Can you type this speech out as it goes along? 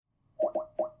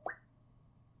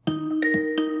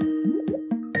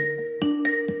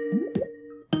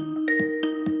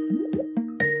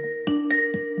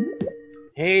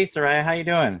Hey, Soraya, how you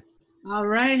doing? All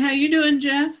right, how you doing,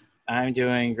 Jeff? I'm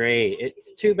doing great.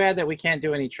 It's too bad that we can't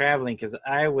do any traveling because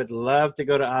I would love to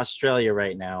go to Australia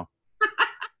right now.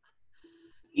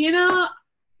 You know,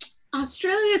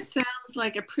 Australia sounds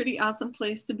like a pretty awesome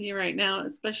place to be right now,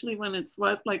 especially when it's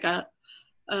like a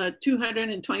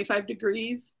 225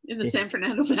 degrees in the San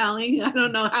Fernando Valley. I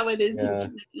don't know how it is in Yeah,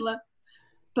 Temecula,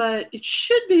 but it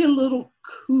should be a little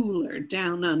cooler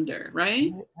down under,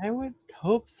 right? I would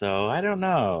hope so. I don't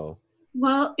know.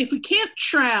 Well, if we can't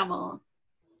travel,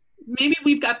 maybe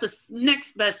we've got the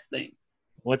next best thing.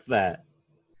 What's that?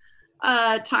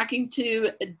 Talking to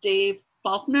Dave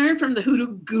Faulkner from the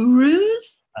Hoodoo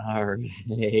Gurus. All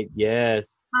right.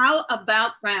 Yes, How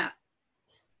about that?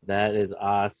 that is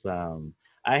awesome.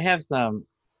 I have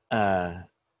uh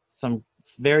some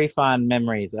very fond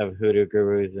memories of Hoodoo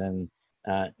Gurus and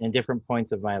in different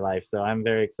points of my life. So I'm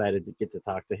very excited to get to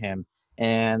talk to him.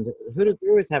 And Hoodoo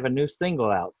Gurus have a new single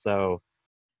out, so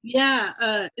Yeah,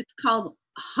 it's called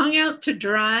Hung Out to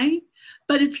Dry,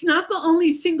 but it's not the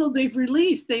only single they've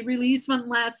released. They released one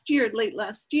last year, late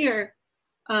last year,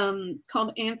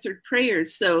 called Answered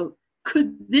Prayers. So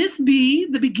could this be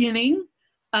the beginning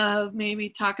of maybe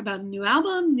talk about a new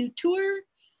album, new tour?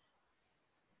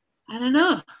 I don't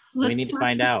know. we Let's need to talk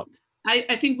find to, out.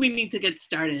 I think we need to get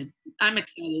started. I'm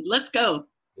excited. Let's go.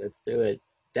 Let's do it.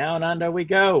 Down under we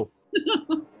go.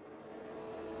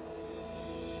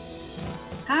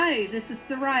 Hi, this is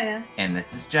Soraya. And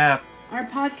this is Jeff, Our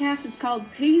podcast is called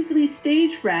Paisley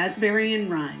Stage Raspberry and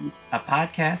Rhyme. a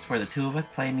podcast where the two of us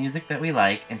play music that we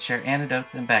like and share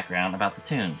anecdotes and background about the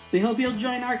tunes. We hope you'll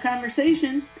join our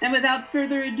conversation. And without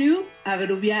further ado, a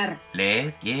grooviar.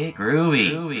 Let's get groovy.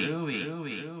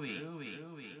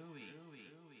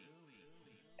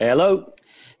 Hello.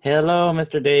 Hello,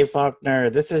 Mr. Dave Faulkner.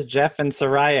 This is Jeff and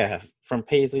Soraya from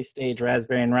Paisley Stage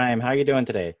Raspberry and Rhyme. How are you doing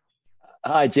today?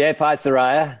 Hi, Jeff. Hi,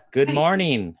 Soraya. Good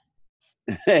morning.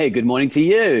 Hey, good morning to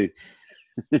you.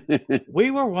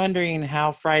 We were wondering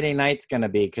how Friday night's going to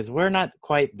be because we're not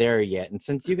quite there yet. And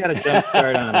since you got a jump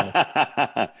start on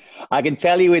us. I can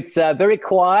tell you it's very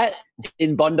quiet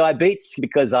in Bondi Beach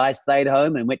because I stayed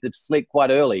home and went to sleep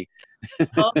quite early.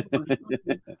 Oh,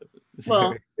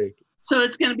 well, so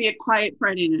it's going to be a quiet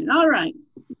Friday night. All right.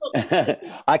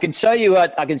 I can show you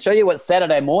what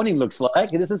Saturday morning looks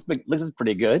like. This is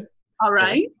pretty good. All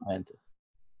right. Excellent.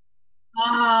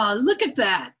 Ah, look at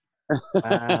that.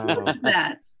 Wow. Look at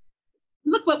that.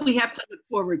 Look what we have to look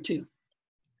forward to.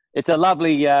 It's a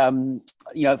lovely,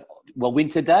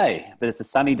 winter day, but it's a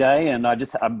sunny day, and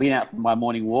I've been out for my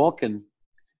morning walk and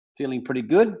feeling pretty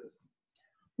good.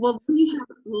 Well, we have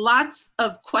lots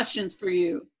of questions for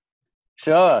you.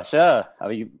 Sure.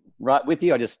 Are you right with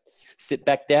you? I just sit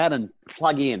back down and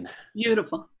plug in.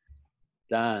 Beautiful.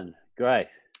 Done. Great.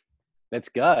 Let's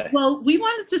go. Well, we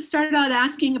wanted to start out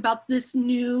asking about this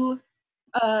new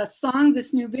song,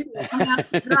 this new video, Hung Out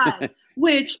to Dry,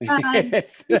 which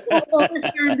Yes. people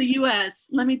over here in the U.S.,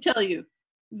 let me tell you,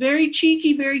 very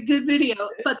cheeky, very good video,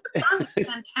 but the song is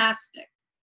fantastic.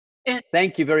 And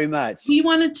Thank you very much. we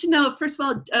wanted to know, first of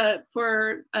all,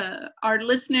 for our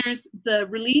listeners, the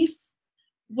release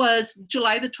was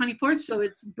July the 24th, so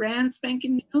it's brand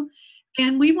spanking new.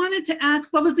 And we wanted to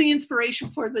ask, what was the inspiration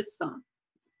for this song?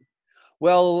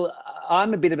 Well,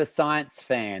 I'm a bit of a science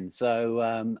fan,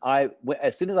 so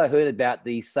as soon as I heard about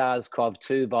the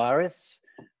SARS-CoV-2 virus,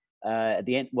 at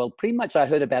the end, well, pretty much I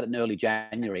heard about it in early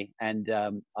January, and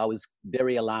I was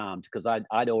very alarmed because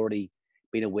I'd already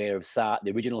been aware of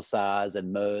the original SARS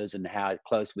and MERS and how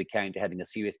close we came to having a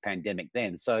serious pandemic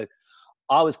then. So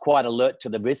I was quite alert to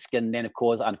the risk, and then, of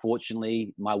course,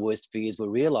 unfortunately, my worst fears were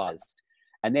realised.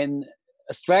 And then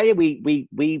Australia,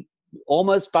 we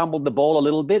almost fumbled the ball a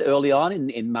little bit early on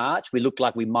in March. We looked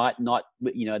like we might not,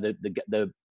 the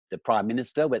Prime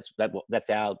Minister, that's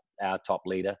our top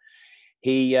leader.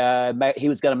 He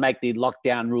was going to make the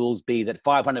lockdown rules be that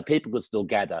 500 people could still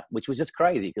gather, which was just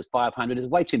crazy because 500 is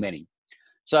way too many.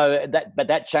 So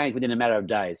that changed within a matter of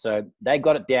days. So they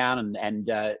got it down,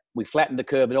 and we flattened the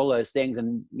curve and all those things.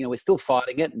 And we're still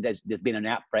fighting it. And there's been an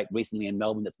outbreak recently in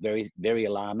Melbourne that's very, very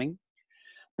alarming.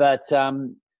 But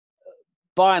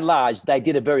by and large, they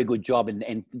did a very good job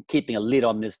in keeping a lid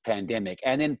on this pandemic.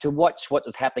 And then to watch what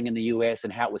was happening in the US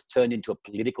and how it was turned into a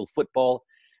political football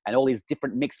and all these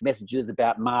different mixed messages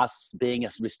about masks being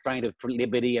a restraint of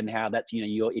liberty and how that's,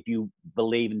 if you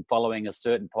believe in following a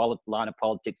certain line of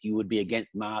politics, you would be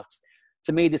against masks.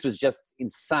 To me, this was just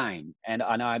insane. And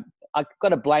I got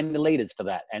to blame the leaders for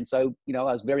that. And so, I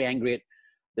was very angry at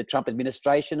the Trump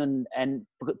administration and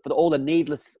for all the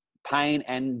needless pain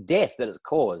and death that it's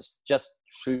caused just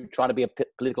to try to be a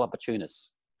political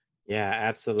opportunist. Yeah,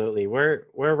 absolutely. We're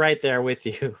right there with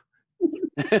you.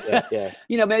 Yeah.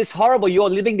 You know, man, it's horrible. You're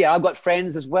living there. I've got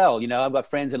friends as well. You know, I've got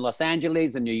friends in Los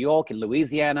Angeles and New York and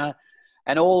Louisiana,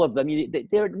 and all of them,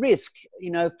 they're at risk,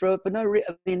 you know, for no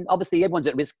I mean, obviously everyone's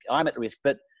at risk. I'm at risk,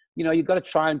 but, you know, you've got to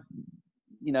try and,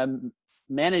 you know,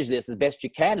 manage this as best you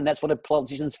can. And that's what a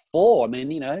politician's for. I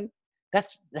mean, you know,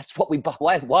 that's what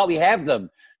why we have them,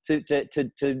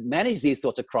 to manage these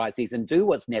sorts of crises and do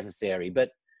what's necessary. But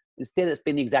instead, it's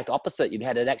been the exact opposite. You've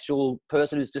had an actual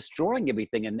person who's destroying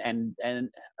everything. And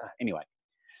anyway.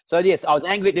 So yes, I was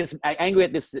angry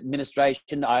at this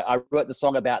administration. I wrote the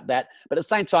song about that, but at the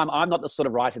same time, I'm not the sort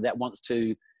of writer that wants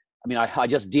to. I mean, I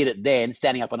just did it then,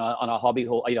 standing up on a hobby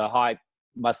hall, you know,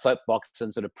 my soapbox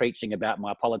and sort of preaching about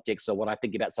my politics or what I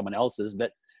think about someone else's.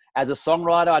 But as a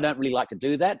songwriter, I don't really like to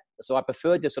do that. So I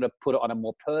prefer to sort of put it on a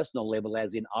more personal level,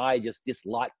 as in I just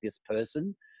dislike this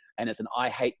person, and it's an I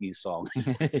hate you song.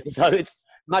 So it's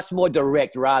much more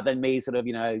direct rather than me sort of,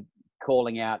 you know,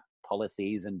 calling out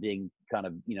policies and being kind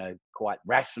of, you know, quite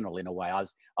rational in a way. I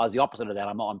was the opposite of that.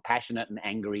 I'm passionate and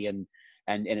angry, and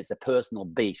it's a personal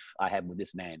beef I have with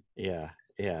this man. Yeah.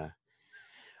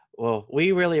 Well,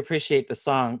 we really appreciate the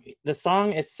song. The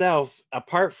song itself,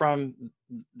 apart from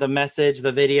the message,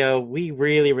 the video, we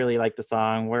really, really like the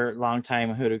song. We're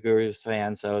longtime Hoodoo Gurus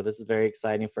fans, so this is very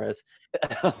exciting for us.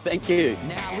 Thank you.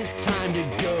 Now it's time to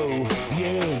go.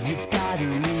 Yeah, you gotta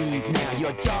leave now.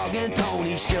 Your dog and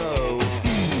pony show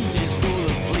is full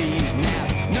of fleas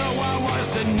now. No one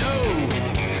wants to know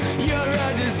you're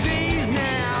a disease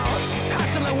now.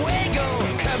 Hasta luego,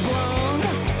 cabron.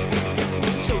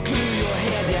 So glue your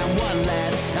hair down one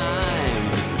last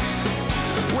time.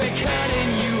 We're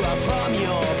cutting you off from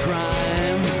your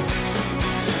prime.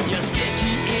 Your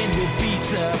sticky end will be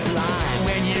sublime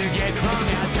when you get hung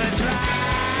out to dry.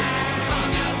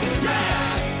 Hung out to dry.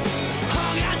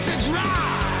 Hung out to dry.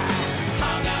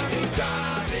 Hung out to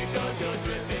dry because you're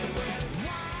dripping wet.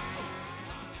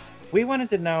 We wanted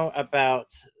to know about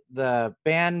the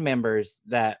band members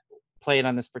that played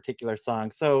on this particular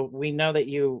song. So we know that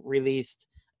you released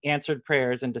Answered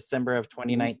Prayers in December of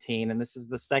 2019, and this is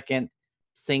the second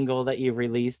single that you've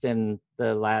released in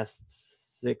the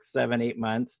last 6, 7, 8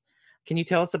 months. Can you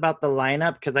tell us about the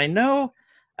lineup? Because I know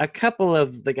a couple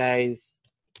of the guys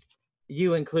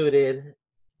you included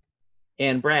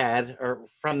and Brad are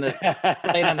from the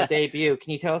played on the debut.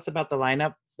 Can you tell us about the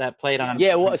lineup that played on?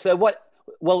 Yeah,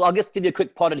 well, I'll just give you a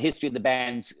quick potted history of the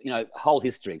band's, you know, whole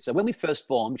history. So when we first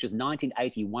formed, which was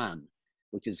 1981,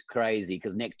 which is crazy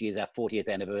because next year's our 40th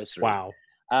anniversary. Wow.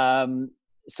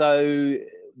 So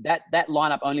that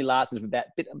lineup only lasted for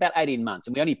about 18 months,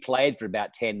 and we only played for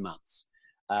about 10 months.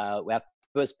 Our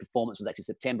first performance was actually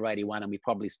September 81, and we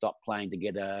probably stopped playing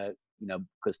together, you know,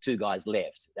 because 2 guys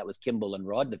left. That was Kimball and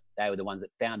Rod. They were the ones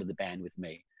that founded the band with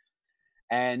me.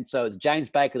 And so it's James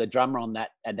Baker, the drummer on that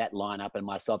lineup, and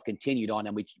myself continued on,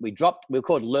 and we were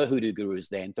called Le Hoodoo Gurus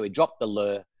then. So we dropped the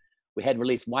Le. We had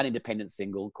released one independent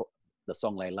single, the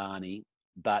song Leilani,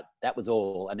 but that was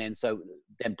all. And then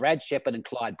Brad Shepard and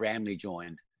Clyde Bramley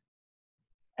joined.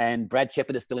 And Brad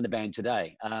Shepard is still in the band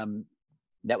today.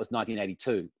 That was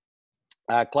 1982.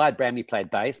 Clyde Bramley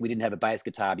played bass. We didn't have a bass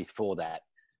guitar before that.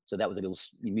 So that was a little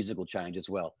musical change as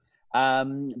well.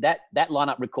 That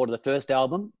lineup recorded the first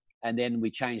album, and then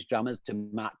we changed drummers to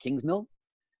Mark Kingsmill.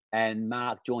 And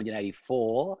Mark joined in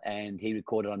 84, and he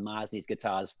recorded on Mars and his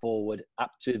guitars forward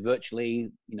up to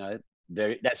virtually, you know,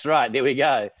 that's right, there we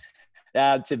go.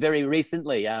 To very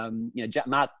recently, you know,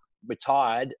 Mark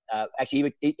retired.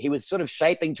 Actually, he was sort of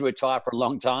shaping to retire for a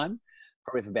long time,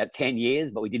 probably for about 10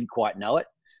 years, but we didn't quite know it.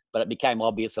 But it became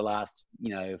obvious the last,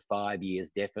 you know, 5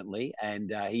 years, definitely.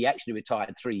 And he actually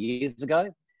retired 3 years ago.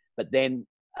 But then,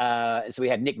 so we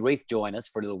had Nick Reith join us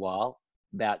for a little while,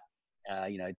 about,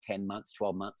 10 months,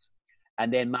 12 months.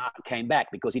 And then Mark came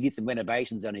back because he did some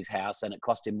renovations on his house and it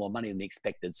cost him more money than he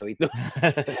expected. So he thought,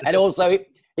 and also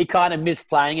he kind of missed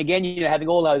playing again, you know, having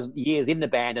all those years in the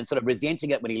band and sort of resenting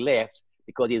it when he left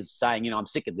because he was saying, you know, I'm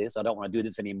sick of this. I don't want to do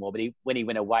this anymore. But when he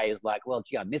went away, he was like, well,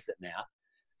 gee, I miss it now.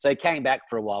 So he came back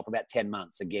for a while, for about 10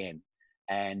 months again.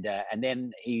 And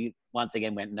then he once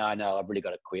again went, no, I've really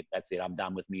got to quit. That's it. I'm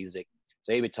done with music.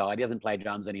 So he retired. He doesn't play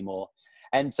drums anymore.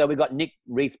 And so we got Nick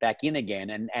Reith back in again.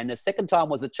 And the second time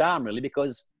was a charm, really,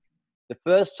 because the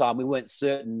first time we weren't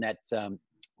certain that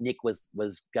Nick was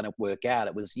going to work out.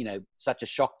 It was, you know, such a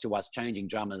shock to us changing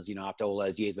drummers, you know, after all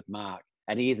those years with Mark.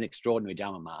 And he is an extraordinary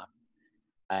drummer, Mark,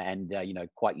 and, you know,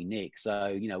 quite unique. So,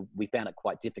 you know, we found it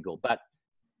quite difficult. But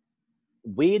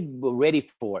we were ready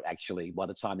for it, actually, by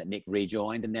the time that Nick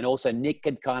rejoined. And then also Nick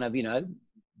had kind of, you know,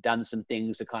 done some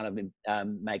things to kind of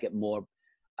make it more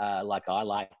like I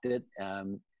liked it.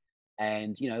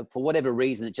 And, you know, for whatever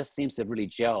reason, it just seems to have really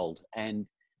gelled. And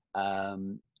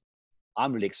I'm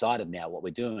really excited now what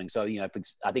we're doing. So, you know,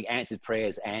 I think Answered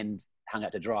Prayers and Hung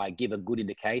Out to Dry give a good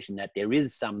indication that there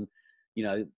is some, you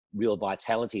know, real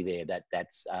vitality there,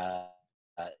 that's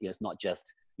you know, it's not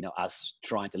just, you know, us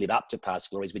trying to live up to past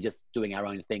glories. We're just doing our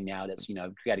own thing now that's, you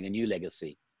know, creating a new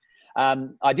legacy.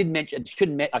 I did mention,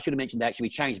 I should have mentioned that actually we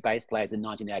changed bass players in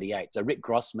 1988. So Rick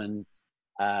Grossman,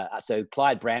 so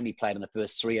Clyde Bramley played on the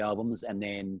first 3 albums, and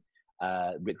then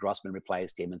Rick Grossman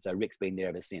replaced him. And so Rick's been there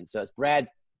ever since. So it's Brad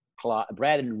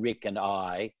and Rick and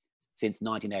I since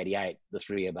 1988, the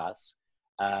 3 of us,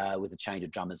 with a change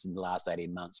of drummers in the last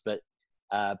 18 months. But,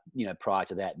 you know, prior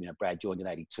to that, you know, Brad joined in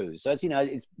 82. So it's, you know,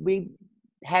 we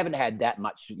haven't had that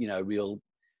much, you know, real,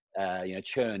 you know,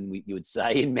 churn, you would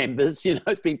say, in members. You know,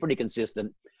 it's been pretty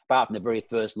consistent, apart from the very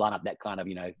first lineup that kind of,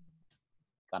 you know,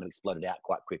 kind of exploded out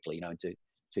quite quickly, you know, into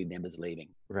 2 members leaving.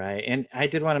 Right. And I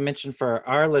did want to mention for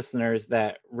our listeners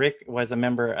that Rick was a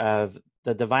member of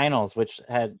the Divinyls, which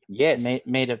had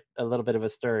made a little bit of a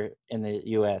stir in the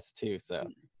US too. So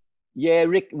yeah,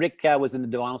 Rick was in the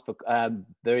Divinyls for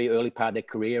very early part of their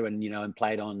career, and, you know, and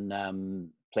played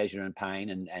on Pleasure and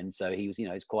Pain, and so he was, you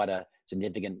know, it's quite a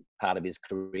significant part of his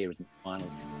career as the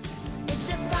Divinyls. It's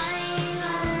a fine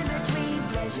line between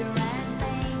pleasure and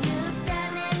pain. You've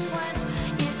done it once,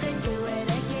 you could do it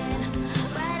again.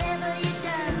 Whatever you've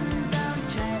done, don't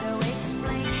try to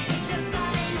explain. It's a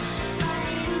fine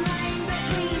line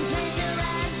between pleasure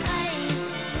and pain.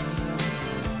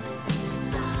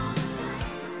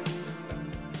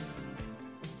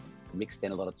 Rick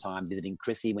spent a lot of time visiting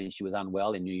Chrissy when she was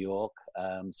unwell in New York.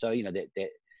 So, you know, that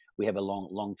we have a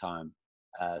long time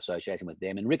association with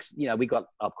them. And Rick's, you know, we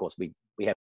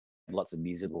have lots of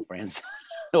musical friends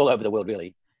all over the world,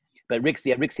 really. But Rick's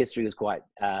history is quite,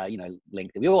 you know,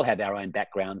 lengthy. We all have our own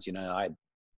backgrounds, you know, I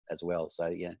as well. So,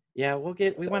 yeah. Yeah,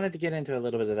 we wanted to get into a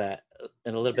little bit of that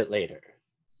in a little bit later.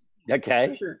 Okay.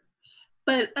 For sure.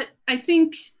 But I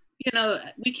think, you know,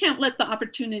 we can't let the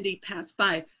opportunity pass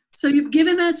by. So you've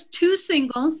given us 2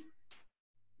 singles.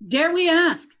 Dare we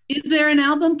ask, is there an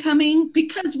album coming?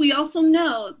 Because we also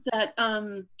know that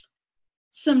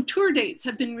some tour dates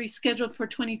have been rescheduled for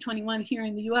 2021 here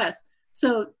in the US.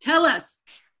 So tell us.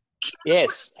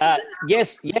 Yes,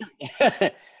 yes.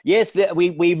 Yes,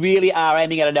 we really are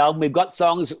aiming at an album. We've got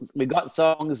songs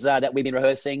that we've been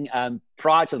rehearsing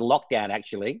prior to the lockdown,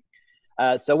 actually.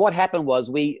 So what happened was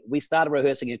we started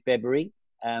rehearsing in February,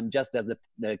 just as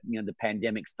the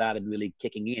pandemic started really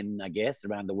kicking in, I guess,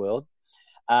 around the world.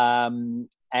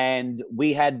 And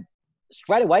we had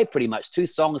straight away pretty much 2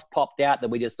 songs popped out that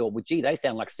we just thought, well, gee, they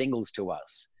sound like singles to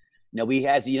us. You know,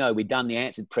 as you know, we'd done the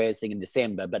Answered Prayers thing in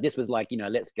December, but this was like, you know,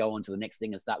 let's go on to the next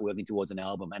thing and start working towards an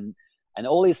album. And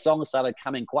all these songs started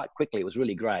coming quite quickly. It was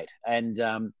really great. And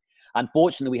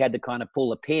unfortunately, we had to kind of pull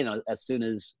the pin as soon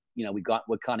as, you know,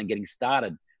 we're kind of getting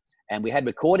started. And we had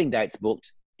recording dates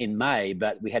booked in May,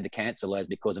 but we had to cancel those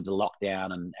because of the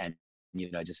lockdown and you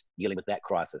know, just dealing with that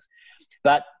crisis.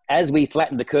 But as we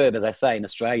flattened the curve, as I say, in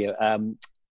Australia,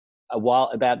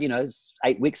 about, you know,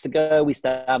 8 weeks ago, we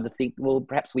started to think, well,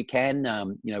 perhaps we can,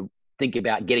 you know, think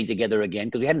about getting together again,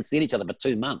 because we hadn't seen each other for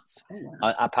 2 months,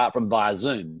 apart from via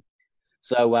Zoom.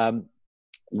 So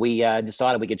we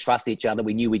decided we could trust each other.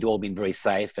 We knew we'd all been very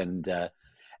safe, and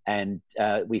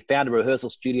we found a rehearsal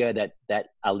studio that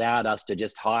allowed us to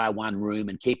just hire one room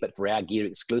and keep it for our gear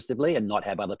exclusively and not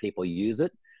have other people use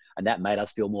it. And that made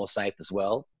us feel more safe as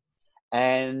well.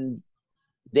 And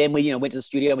then we, you know, went to the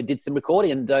studio and we did some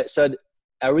recording. And so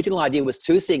our original idea was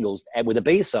 2 singles with a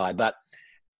B-side, but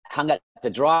Hung Out to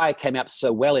Dry came out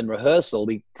so well in rehearsal.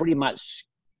 We pretty much,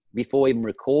 before even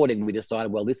recording, we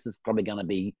decided, well, this is probably going to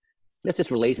be, let's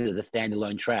just release it as a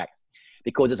standalone track,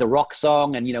 because it's a rock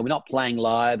song and, you know, we're not playing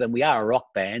live and we are a rock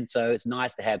band. So it's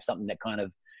nice to have something that kind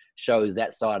of shows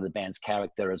that side of the band's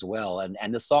character as well.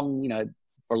 And the song, you know,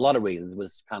 for a lot of reasons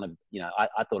was kind of, you know,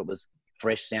 I thought it was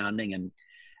fresh sounding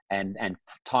and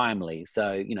timely.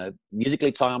 So, you know,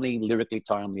 musically timely, lyrically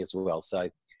timely as well. So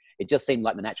it just seemed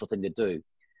like the natural thing to do.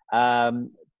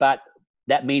 But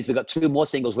that means we've got 2 more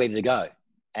singles ready to go.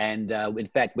 And in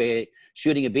fact, we're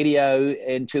shooting a video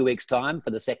in 2 weeks' time for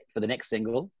the next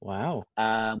single. Wow.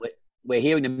 We're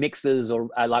hearing the mixes, or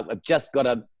like I've just got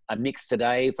a mix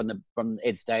today from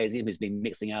Ed Stasium, who's been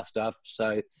mixing our stuff.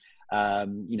 So,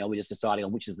 you know, we're just deciding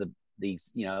on which is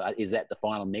you know, is that the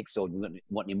final mix, or do we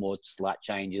want any more slight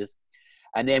changes?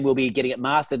 And then we'll be getting it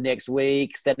mastered next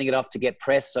week, sending it off to get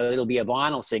pressed. So it'll be a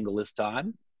vinyl single this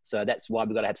time. So that's why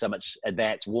we've got to have so much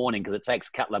advance warning, because it takes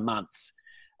a couple of months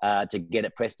to get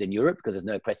it pressed in Europe, because there's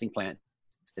no pressing plants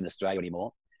in Australia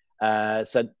anymore.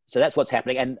 So that's what's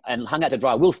happening, and Hung Out to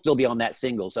Dry will still be on that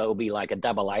single, so it'll be like a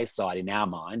double A side in our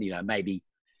mind, maybe.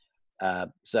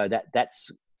 So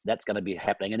that's going to be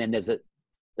happening, and then there's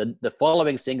the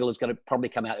following single is going to probably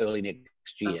come out early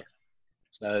next year.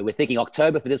 So we're thinking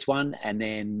October for this one, and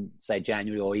then say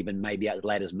January or even maybe as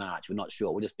late as March. We're not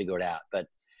sure. We'll just figure it out. But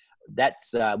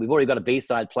that's we've already got a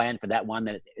B-side planned for that one.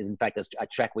 That is in fact a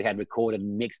track we had recorded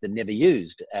and mixed and never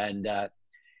used, and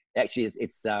actually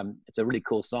it's a really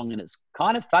cool song, and it's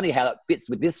kind of funny how it fits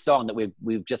with this song that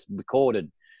we've just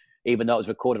recorded, even though it was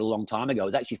recorded a long time ago. It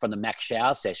was actually from the Max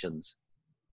Shower sessions,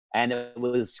 and it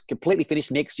was completely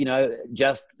finished, mixed,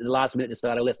 just the last minute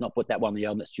decided, let's not put that one on the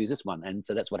album, let's choose this one. And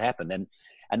so that's what happened, and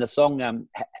the song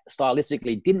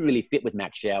stylistically didn't really fit with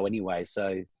Max Shower anyway,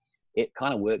 so it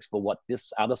kind of works for what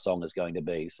this other song is going to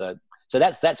be. So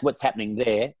that's what's happening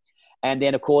there. And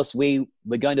then of course we're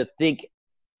going to think,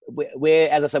 we're,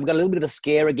 as I said, we've got a little bit of a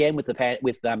scare again with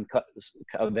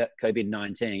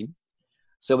COVID-19.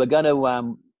 So we're going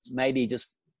to maybe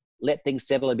just let things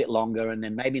settle a bit longer, and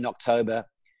then maybe in October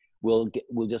we'll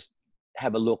just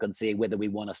have a look and see whether we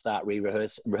want to start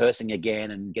rehearsing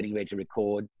again and getting ready to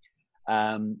record.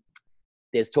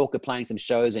 There's talk of playing some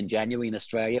shows in January in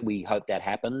Australia. We hope that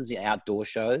happens, outdoor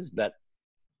shows. But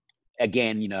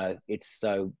again, it's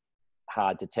so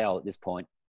hard to tell at this point.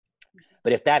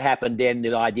 But if that happened, then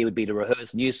the idea would be to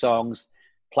rehearse new songs,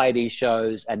 play these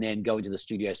shows, and then go into the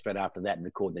studio straight after that and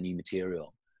record the new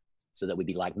material. So that we'd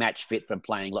be like match fit from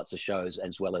playing lots of shows,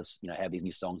 as well as, have these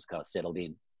new songs kind of settled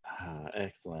in.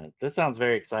 Excellent. This sounds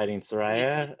very exciting,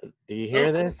 Soraya. Do you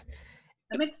hear this?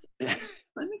 That makes sense.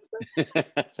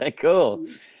 Very cool.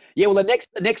 Yeah. Well,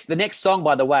 the next song,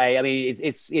 by the way, I mean,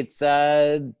 it's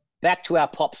back to our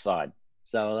pop side.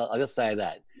 So I'll just say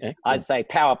that. Excellent. I'd say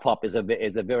power pop is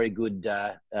a very good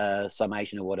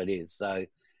summation of what it is. So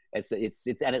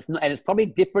it's probably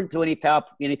different to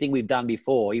anything we've done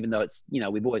before, even though it's,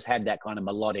 we've always had that kind of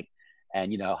melodic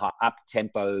and, up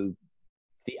tempo,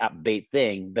 the upbeat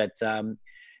thing. But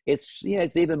it's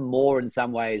even more in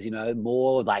some ways,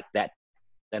 more like that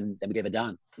than we've ever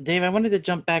done. Dave, I wanted to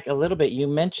jump back a little bit. You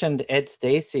mentioned Ed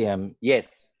Stasium.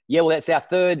 Yes. Yeah, well, that's our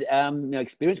third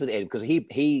experience with Ed, because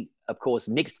he of course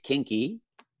mixed Kinky,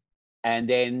 and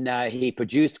then he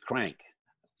produced Crank.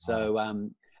 So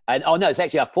it's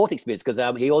actually our fourth experience, because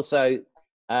he also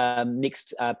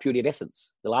mixed Purity of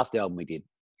Essence, the last album we did.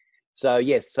 So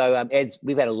yes,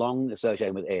 we've had a long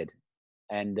association with Ed,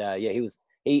 and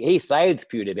he saved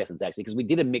Purity of Essence actually, because we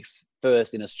did a mix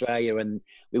first in Australia and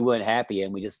we weren't happy,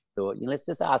 and we just thought, let's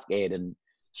just ask Ed, and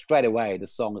straight away the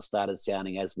songs started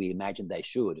sounding as we imagined they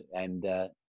should, and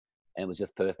it was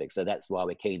just perfect. So that's why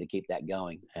we're keen to keep that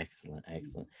going. Excellent.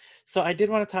 So I did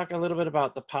want to talk a little bit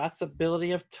about the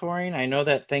possibility of touring. I know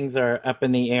that things are up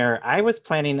in the air. I was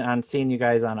planning on seeing you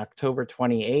guys on October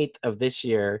 28th of this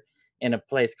year in a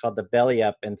place called the Belly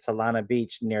Up in Solana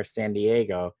Beach near San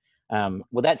Diego.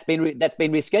 Well, that's been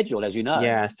rescheduled, as you know.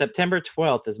 Yeah, September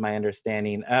 12th is my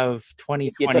understanding of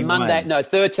 2021. It's a Monday. No,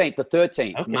 13th. The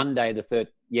 13th. Okay. Monday the 3rd.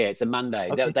 Yeah, it's a Monday.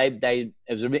 Okay. It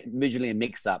was originally a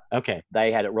mix-up. Okay.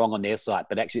 They had it wrong on their site,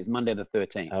 but actually it's Monday the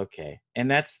 13th. Okay,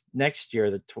 and that's next year,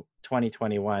 the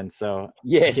 2021. So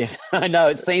yes, yeah. I know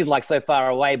it seems like so far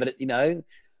away, but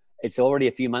it's already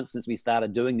a few months since we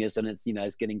started doing this, and it's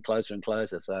it's getting closer and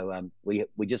closer. So we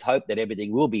just hope that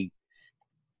everything will be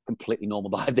completely normal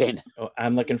by then.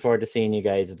 I'm looking forward to seeing you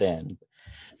guys then.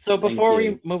 So before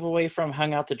we move away from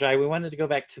Hung Out to Dry, we wanted to go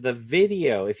back to the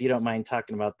video, if you don't mind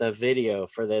talking about the video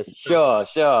for this. Sure.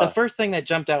 The first thing that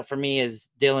jumped out for me is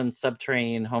Dylan's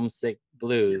Subterranean Homesick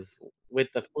Blues with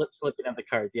the flipping of the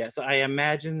cards. Yeah, so I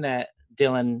imagine that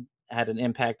Dylan had an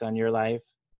impact on your life.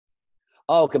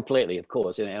 Oh, completely, of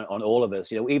course, on all of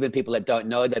us. Even people that don't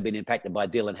know they've been impacted by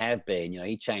Dylan have been.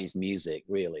 He changed music,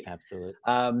 really. Absolutely.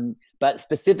 But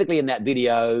specifically in that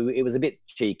video, it was a bit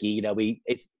cheeky.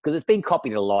 Because it's been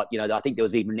copied a lot. I think there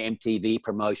was even an MTV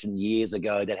promotion years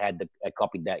ago that had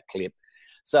copied that clip.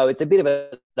 So it's a bit of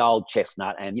an old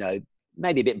chestnut, and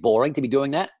maybe a bit boring to be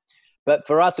doing that. But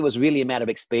for us, it was really a matter of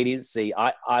expediency.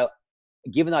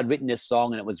 Given I'd written this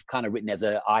song, and it was kind of written as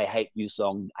a I hate you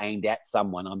song aimed at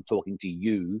someone, I'm talking to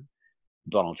you,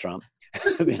 Donald Trump.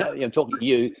 I'm talking to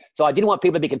you. So I didn't want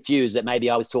people to be confused that maybe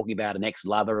I was talking about an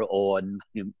ex-lover or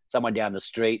someone down the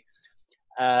street.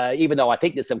 Even though I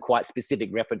think there's some quite specific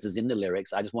references in the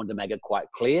lyrics, I just wanted to make it quite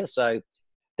clear. So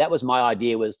that was my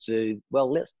idea, was to,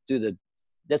 let's do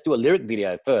a lyric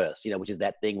video first, which is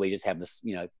that thing where you just have this,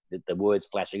 the words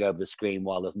flashing over the screen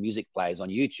while the music plays on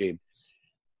YouTube,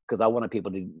 because I wanted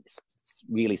people to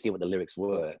really see what the lyrics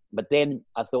were. But then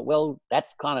I thought,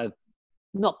 that's kind of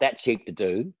not that cheap to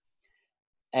do.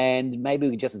 And maybe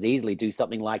we could just as easily do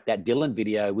something like that Dylan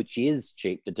video, which is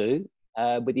cheap to do,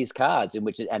 with his cards, in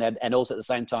which and also at the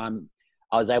same time,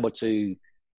 I was able to,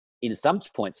 in some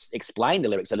points, explain the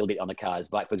lyrics a little bit on the cards.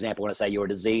 Like, for example, when I say you're a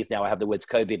disease, now I have the words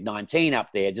COVID-19 up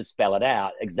there, just spell it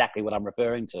out exactly what I'm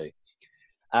referring to.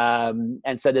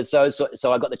 And so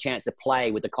I got the chance to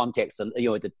play with the context,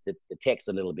 with the text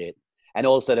a little bit, and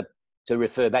also to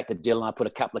refer back to Dylan. I put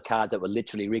a couple of cards that were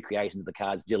literally recreations of the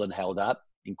cards Dylan held up,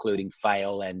 including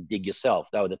Fail and Dig Yourself.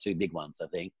 They were the two big ones, I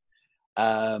think.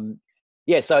 So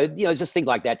it's just things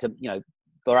like that to,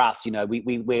 for us,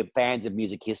 we're fans of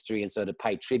music history, and sort of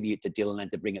pay tribute to Dylan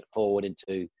and to bring it forward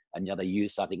into another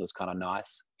use. I think it was kind of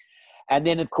nice. And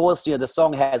then, of course, the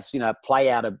song has, play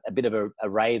out a bit of a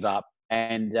rave up.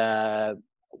 And I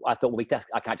thought,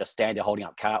 I can't just stand there holding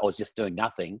up cards or just doing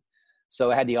nothing. So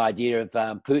I had the idea of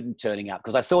Putin turning up,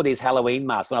 because I saw these Halloween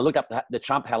masks. When I looked up the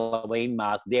Trump Halloween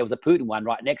mask, there was a Putin one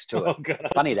right next to it. Oh, God.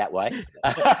 Funny that way.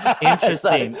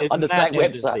 Interesting. On the same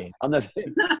website.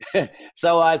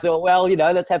 So I thought, well,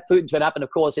 let's have Putin turn up, and of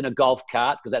course in a golf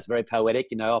cart, because that's very poetic.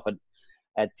 Often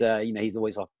he's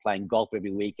always off playing golf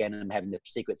every weekend, and having the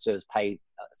Secret Service pay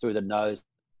through the nose.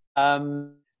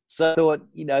 So I thought,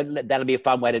 that'll be a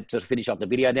fun way to finish off the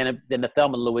video. Then the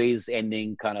Thelma and Louise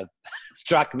ending kind of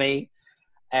struck me.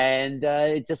 And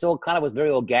it just all kind of was very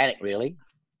organic, really.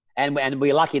 And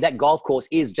we're lucky that golf course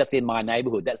is just in my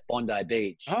neighborhood. That's Bondi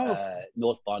Beach,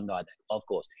 North Bondi, that golf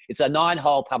course. It's a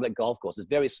 9-hole public golf course. It's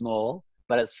very small,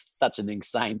 but it's such an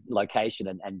insane location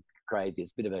and crazy.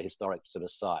 It's a bit of a historic sort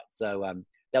of site. So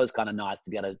that was kind of nice to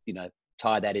be able to,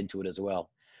 tie that into it as well.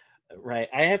 Right.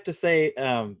 I have to say,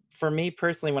 for me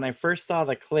personally, when I first saw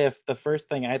the cliff, the first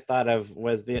thing I thought of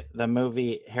was the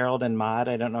movie Harold and Maude.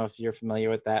 I don't know if you're familiar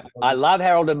with that movie. I love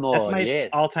Harold and Maude. That's my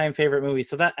all-time favorite movie.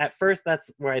 So that at first,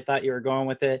 that's where I thought you were going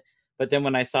with it. But then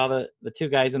when I saw the two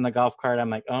guys in the golf cart,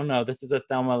 I'm like, oh no, this is a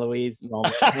Thelma Louise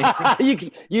moment.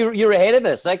 You're ahead of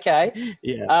us. Okay.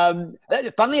 Yeah.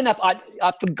 Funnily enough, I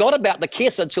forgot about the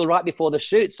kiss until right before the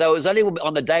shoot. So it was only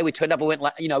on the day we turned up and went,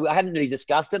 I hadn't really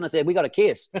discussed it. And I said, we got a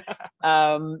kiss. Which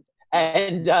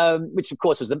of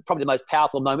course was probably the most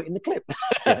powerful moment in the clip.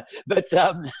 Yeah. But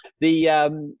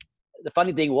the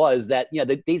funny thing was that,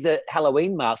 these are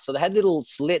Halloween masks. So they had little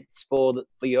slits for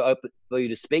you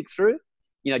to speak through.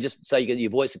 Just so your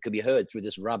voice could be heard through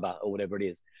this rubber or whatever it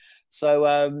is. So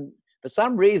for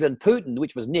some reason, Putin,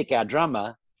 which was Nick, our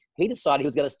drummer, he decided he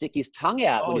was going to stick his tongue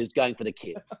out when he was going for the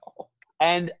kiss.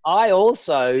 And I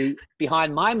also,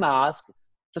 behind my mask,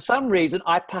 for some reason,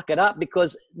 I puckered up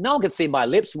because no one could see my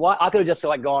lips. Why? I could have just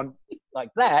gone like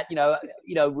that,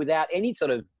 without any sort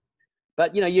of.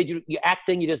 But you're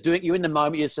acting, you're just doing, you're in the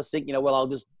moment. You just think,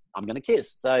 I'm going to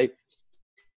kiss.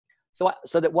 So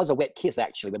that was a wet kiss,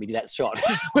 actually, when we did that shot.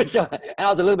 And I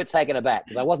was a little bit taken aback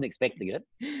because I wasn't expecting it.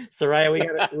 Soraya, we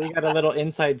got a little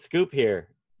inside scoop here.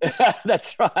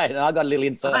 That's right. And I got a little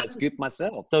inside scoop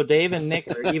myself. So Dave and Nick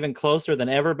are even closer than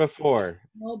ever before.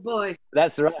 Oh, boy.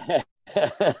 That's right.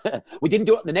 We didn't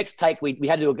do it the next take. We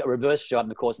had to do a reverse shot,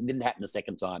 and of course, it didn't happen the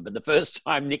second time. But the first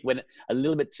time, Nick went a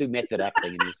little bit too method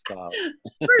acting in his style.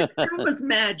 First time was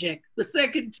magic. The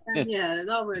second time, it's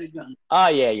already gone. Oh,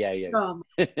 yeah.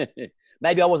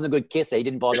 Maybe I wasn't a good kisser. He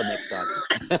didn't bother next time.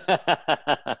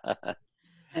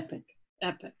 Epic.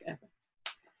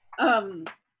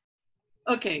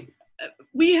 Okay.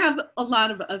 We have a lot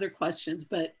of other questions,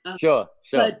 but sure.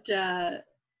 But I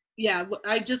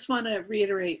just want to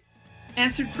reiterate: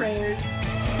 answered prayers.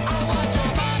 I want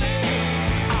some money.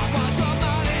 I want some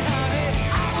money, honey.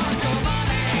 I want some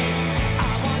money.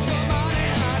 I want some money,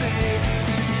 honey.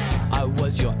 I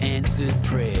was your answered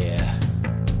prayer.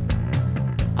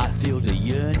 I feel the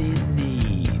yearning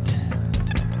need.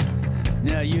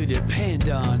 Now you depend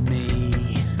on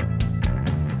me,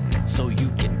 so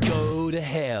you can go to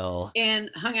hell.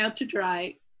 And Hung Out to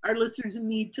Dry. Our listeners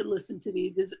need to listen to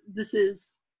these. This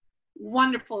is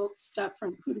wonderful stuff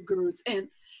from Hoodoo Gurus. And,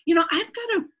 I've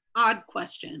got an odd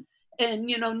question. And,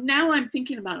 now I'm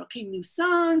thinking about, okay, new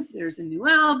songs, there's a new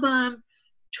album,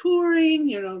 touring,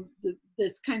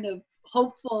 this kind of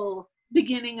hopeful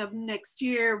beginning of next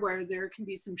year where there can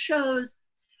be some shows.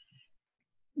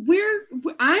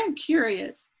 I'm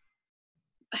curious,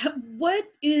 what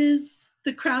is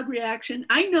the crowd reaction?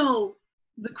 I know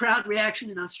the crowd reaction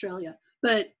in Australia,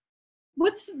 but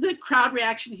what's the crowd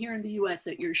reaction here in the US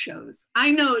at your shows?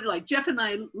 I know, Jeff and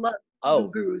I love the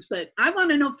Gurus, but I want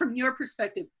to know from your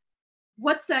perspective,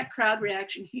 what's that crowd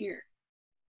reaction here?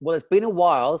 Well, it's been a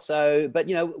while, but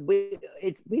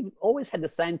we've always had the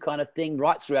same kind of thing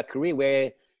right through our career,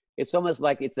 where it's almost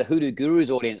like it's a Hoodoo Gurus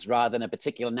audience rather than a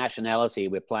particular nationality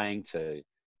we're playing to.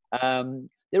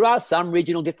 There are some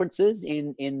regional differences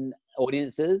in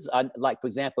audiences. Like, for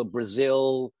example,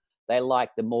 Brazil, they like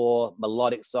the more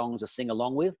melodic songs to sing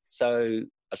along with. So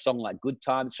a song like Good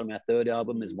Times from our third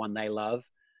album is one they love.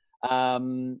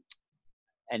 And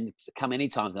Come Any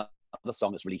Time's another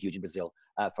song that's really huge in Brazil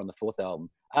from the fourth album.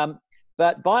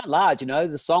 But by and large,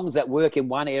 the songs that work in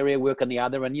one area work in the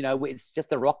other. And, it's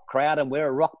just a rock crowd and we're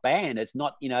a rock band. It's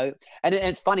not, and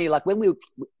it's funny, like when we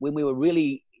were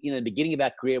really, the beginning of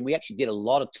our career, and we actually did a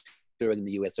lot of touring in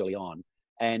the US early on.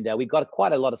 And we got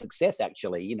quite a lot of success,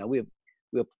 actually.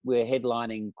 We're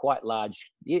headlining quite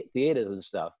large theaters and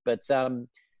stuff. But,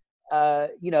 a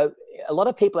lot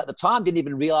of people at the time didn't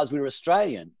even realize we were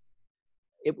Australian.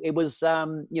 It was,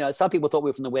 some people thought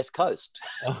we were from the West Coast,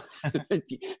 Oh.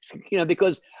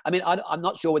 because, I'm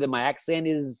not sure whether my accent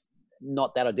is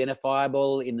not that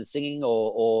identifiable in the singing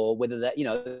or whether that,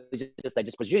 they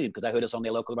just presumed because they heard us on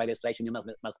their local radio station, it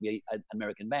must be an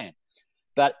American band.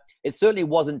 But it certainly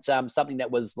wasn't something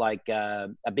that was like a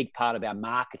big part of our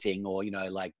marketing or,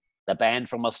 like the band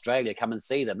from Australia, come and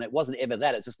see them. It wasn't ever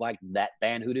that. It's just like that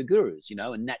band, Hoodoo Gurus, and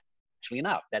naturally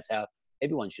enough, that's how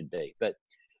everyone should be. But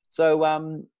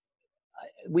so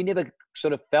we never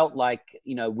sort of felt like,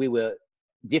 we were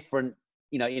different,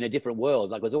 in a different world.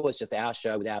 Like it was always just our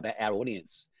show with our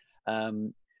audience.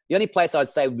 The only place I'd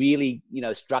say really,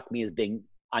 struck me as being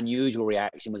unusual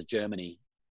reaction was Germany.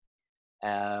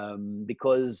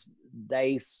 Because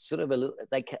they sort of,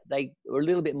 they were a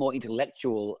little bit more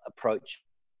intellectual approach,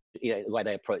 the way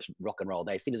they approach rock and roll.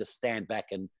 They seem to just stand back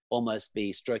and almost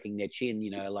be stroking their chin,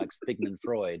 like Sigmund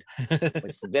Freud.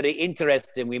 It's very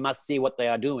interesting. We must see what they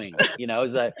are doing,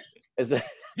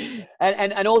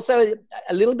 and also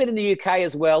a little bit in the UK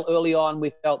as well. Early on,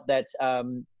 we felt that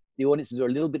the audiences were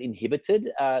a little bit inhibited,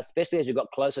 especially as you got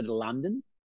closer to London,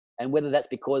 and whether that's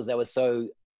because they were so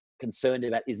concerned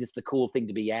about, is this the cool thing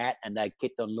to be at, and they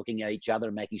kept on looking at each other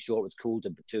and making sure it was cool to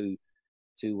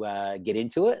get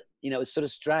into it. It was sort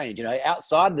of strange.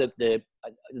 Outside the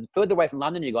further away from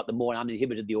London you got, the more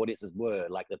uninhibited the audiences were,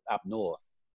 like up north.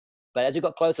 But as you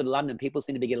got closer to London, people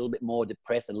seemed to be getting a little bit more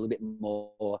depressed and a little bit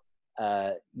more.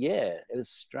 It was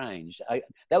strange.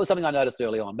 That was something I noticed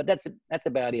early on. But that's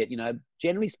about it.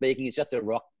 Generally speaking, it's just a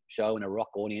rock show and a rock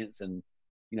audience, and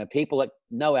people that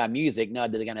know our music know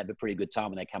that they're going to have a pretty good time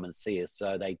when they come and see us.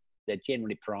 So they're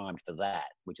generally primed for that,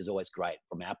 which is always great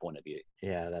from our point of view.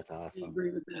 Yeah, that's I awesome. agree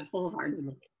with that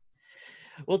wholeheartedly.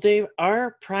 Well, Dave,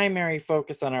 our primary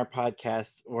focus on our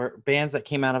podcast were bands that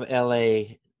came out of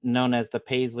LA known as the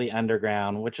Paisley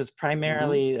Underground, which was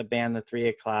primarily a band, the 3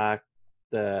 O'Clock,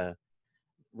 the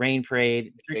Rain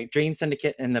Parade, Dream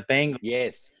Syndicate, and the Bangles.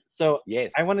 Yes. So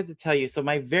Yes. I wanted to tell you, so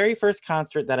my very first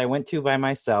concert that I went to by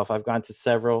myself, I've gone to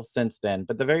several since then,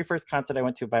 but the very first concert I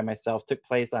went to by myself took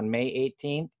place on May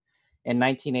 18th in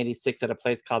 1986 at a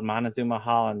place called Montezuma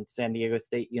Hall in San Diego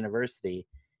State University.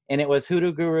 And it was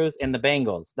Hoodoo Gurus and the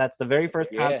Bangles. That's the very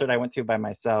first concert I went to by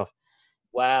myself.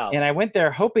 Wow. And I went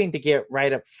there hoping to get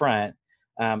right up front.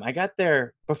 I got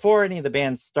there before any of the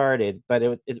bands started, but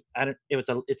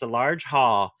it's a large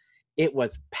hall. It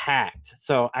was packed.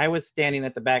 So I was standing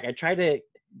at the back. I tried to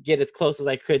get as close as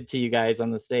I could to you guys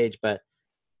on the stage, but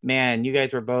man, you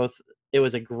guys were both, it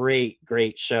was a great,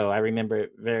 great show. I remember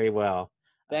it very well.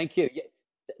 Thank you. Yeah,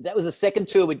 that was the second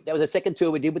tour. That was the second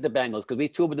tour we did with the Bangles, because we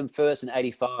toured with them first in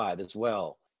 '85 as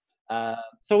well.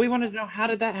 So we wanted to know, how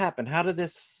did that happen? How did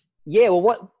this? Yeah,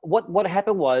 well, what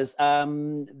happened was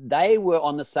they were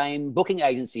on the same booking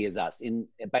agency as us,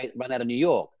 run out of New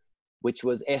York, which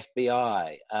was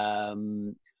FBI.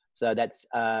 So that's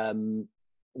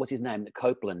what's his name?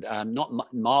 Copeland,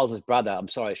 not Miles's brother. I'm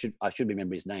sorry, I should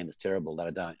remember his name. It's terrible that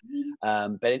I don't.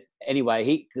 But anyway,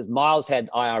 because Miles had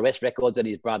IRS records and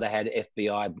his brother had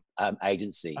FBI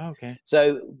agency. Oh, okay.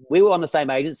 So we were on the same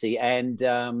agency, and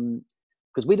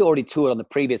because we'd already toured on the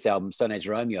previous album, Stone Age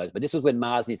Romeos, but this was when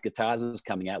Mars and His Guitars was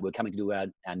coming out. We were coming to do our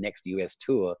next US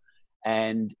tour,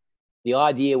 and the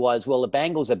idea was, well, the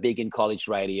Bangles are big in college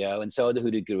radio, and so are the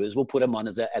Hoodoo Gurus. We'll put them on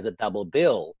as a double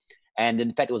bill. And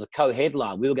in fact, it was a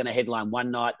co-headline. We were going to headline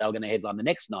one night, they were going to headline the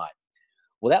next night.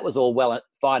 Well, that was all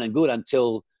fine and good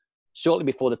until shortly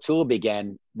before the tour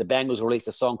began, the Bangles released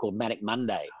a song called Manic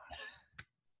Monday.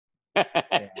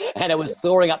 And it was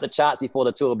soaring up the charts before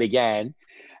the tour began.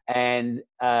 And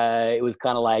it was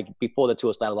kind of like, before the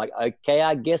tour started, like, okay,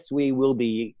 I guess we will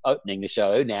be opening the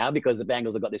show now, because the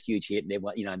Bangles have got this huge hit,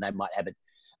 and and they might have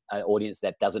an audience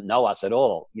that doesn't know us at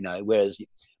all,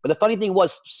 but the funny thing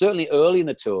was, certainly early in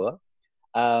the tour,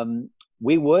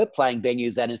 we were playing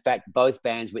venues that, in fact, both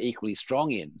bands were equally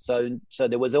strong in. So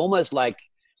there was almost like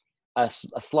a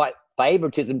slight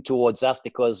favoritism towards us,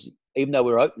 because even though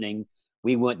we were opening,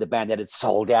 we weren't the band that had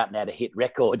sold out and had a hit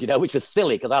record, which was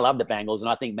silly because I love the Bangles and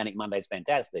I think Manic Monday's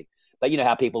fantastic. But you know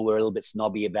how people were a little bit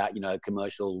snobby about,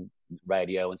 commercial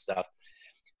radio and stuff.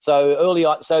 So early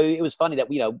on, so it was funny that,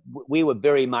 we were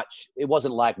very much, it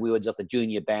wasn't like we were just a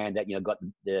junior band that, got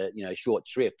the, short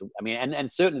shrift. I mean,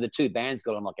 and certainly the two bands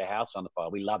got on like a house on the fire.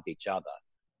 We loved each other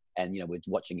and, we're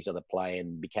watching each other play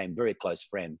and became very close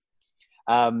friends.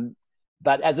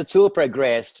 But as the tour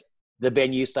progressed, the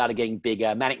venue started getting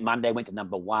bigger. Manic Monday went to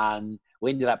 #1. We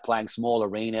ended up playing small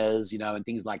arenas, and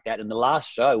things like that. And the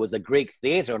last show was the Greek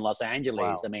Theatre in Los Angeles.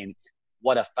 Wow. I mean,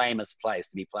 what a famous place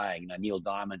to be playing, Neil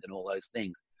Diamond and all those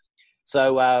things.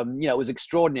 So, it was an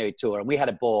extraordinary tour and we had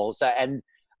a ball. And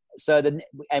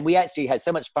we actually had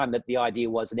so much fun that the idea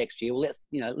was the next year, well,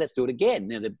 let's do it again.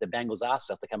 The Bangles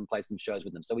asked us to come and play some shows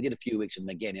with them. So we did a few weeks with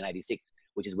them again in '86,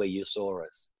 which is where you saw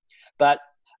us. But,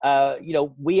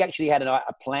 we actually had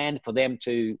a plan for them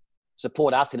to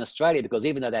support us in Australia because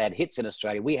even though they had hits in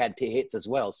Australia, we had hits as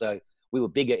well. So we were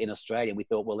bigger in Australia and we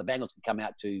thought, well, the Bangles could come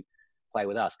out to play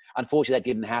with us. Unfortunately, that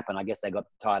didn't happen. I guess they got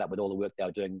tied up with all the work they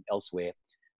were doing elsewhere.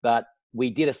 But we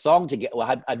did a song together.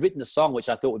 Well, I'd written a song which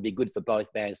I thought would be good for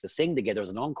both bands to sing together as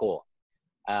an encore,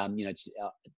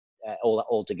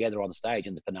 all together on stage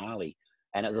in the finale.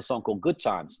 And it was a song called Good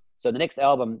Times. So the next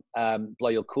album, Blow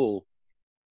Your Cool,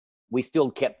 we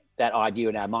still kept that idea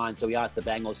in our minds. So we asked the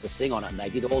Bangles to sing on it and they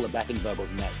did all the backing vocals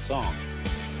in that song.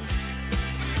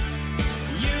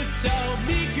 You told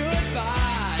me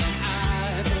goodbye and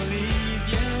I believed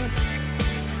you.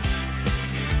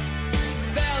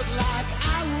 Felt like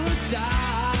I would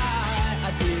die.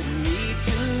 I didn't need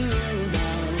to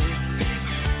know.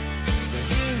 But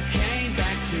you came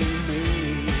back to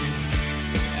me.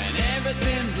 And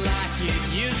everything's like it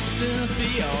used to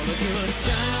be. All the good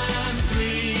times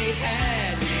we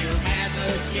had, we'll have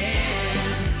again.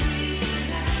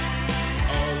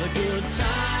 All the good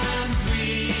times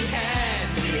we had,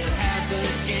 we'll have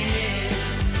again.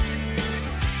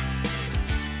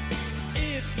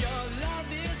 If your love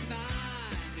is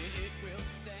mine, it will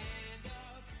stand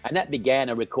up. And that began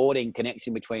a recording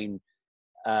connection between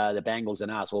the Bangles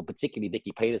and us, or particularly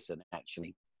Vicky Peterson,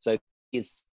 actually. So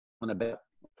it's on about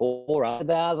 4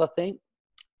 hours, I think.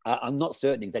 I'm not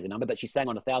certain exact number, but she sang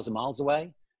on 1,000 Miles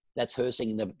Away. That's her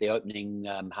singing the opening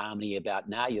harmony about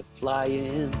Now You're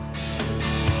Flying.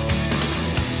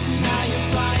 Now you're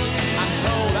flying. I'm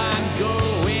told I'm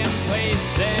going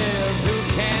places. Who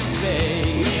can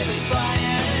say? We'll be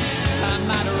flying. I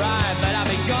might arrive, but I'll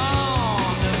be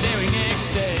gone the very next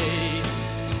day.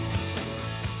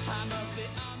 I must be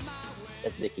on my way.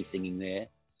 That's Vicky singing there.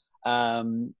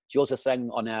 She also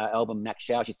sang on our album Max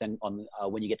Shower. She sang on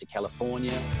When You Get to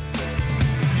California.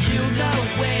 You know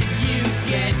when you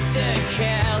get to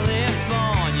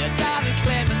California, darling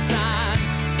Clementine,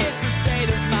 it's a state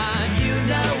of mind. You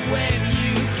know when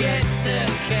you get to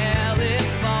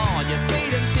California,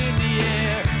 freedom's in the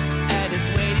air and it's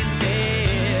waiting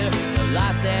there. The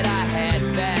life that I had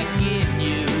back in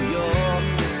New York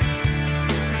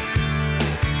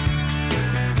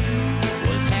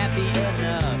was happy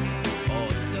enough,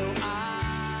 or so I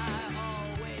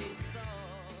always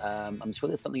thought. I'm sure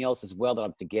there's something else as well that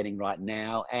I'm forgetting right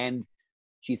now. And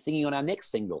she's singing on our next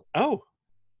single. Oh,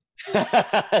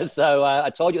 So I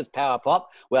told you it's power pop.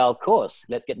 Well, of course,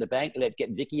 let's get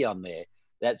Vicky on there.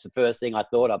 That's the first thing I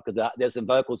thought of because there's some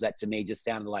vocals that to me just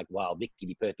sounded like, wow, Vicky'd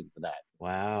be perfect for that.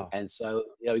 wow. And so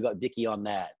we got Vicky on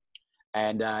that.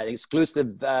 And an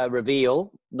exclusive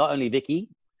reveal, not only Vicky,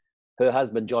 her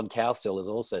husband John Cowsill is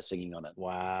also singing on it.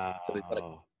 Wow. So we've got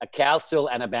a Cowsill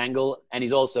and a Bangle, and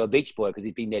he's also a Beach Boy because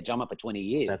he's been their drummer for 20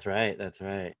 years. That's right. That's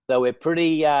right. So we're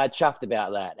pretty chuffed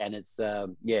about that. And it's,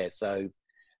 so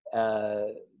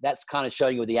that's kind of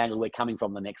showing you the angle we're coming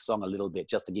from the next song a little bit,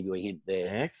 just to give you a hint there.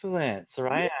 Excellent.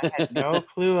 Soraya, I had no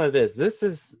clue of this. This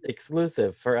is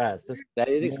exclusive for us. That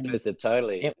is exclusive,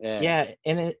 totally. Yeah.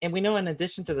 And we know in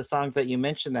addition to the songs that you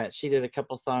mentioned that she did a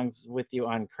couple songs with you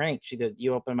on Crank. She did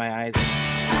You Open My Eyes.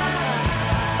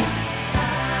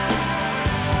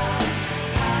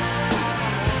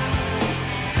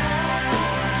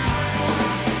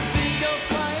 Seagulls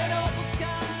flying over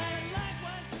sky, and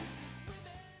likewise fishes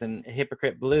swimming. And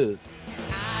Hypocrite Blues.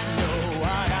 I know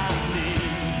what I mean.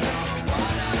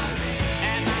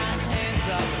 And my hands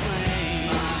are clean.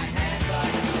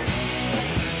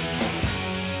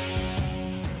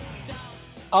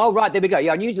 Oh, right, there we go.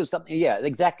 Yeah, I knew there was something. Yeah,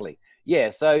 exactly. Yeah,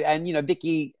 so, and,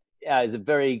 Vicky is a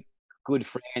very good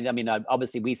friend. I mean,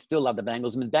 obviously, we still love the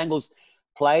Bangles. I mean, Bangles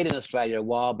played in Australia a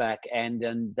while back, and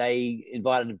they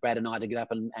invited Brad and I to get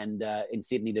up and in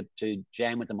Sydney to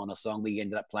jam with them on a song. We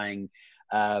ended up playing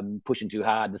Pushing Too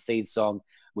Hard, the Seeds song.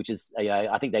 which is,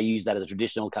 I think they use that as a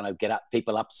traditional kind of get up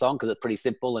people up song because it's pretty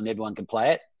simple and everyone can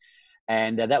play it.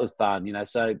 And that was fun,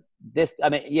 so this, I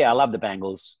mean, yeah, I love the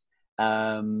Bangles,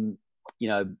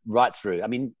 right through. I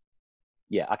mean,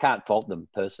 yeah, I can't fault them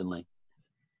personally.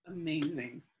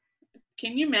 Amazing.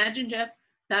 Can you imagine, Jeff,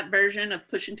 that version of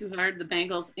Pushing Too Hard, the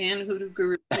Bangles and Hoodoo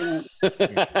Guru?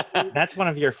 That's one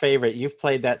of your favorite. You've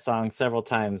played that song several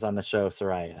times on the show,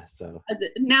 Soraya. So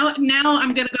Now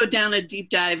I'm going to go down a deep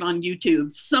dive on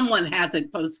YouTube. Someone has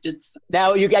it posted.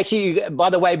 Now, you actually, by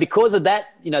the way, because of that,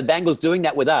 Bangles doing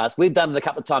that with us, we've done it a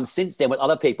couple of times since then with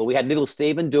other people. We had Little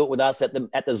Steven do it with us at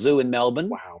the zoo in Melbourne.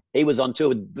 wow. He was on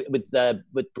tour with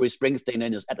Bruce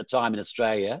Springsteen at the time in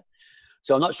Australia.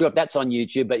 So I'm not sure if that's on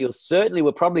YouTube, but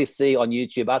will probably see on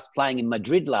YouTube us playing in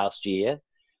Madrid last year,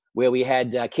 where we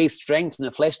had Keith Strength from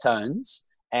the Fleshtones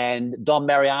and Don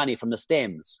Mariani from the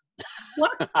Stems.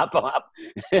 What? up.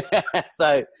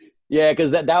 So, yeah, because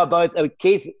they were both.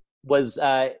 Keith was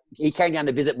he came down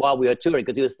to visit while we were touring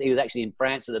because he was actually in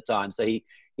France at the time. So he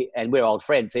and we're old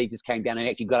friends. So he just came down and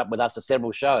actually got up with us for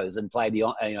several shows and played the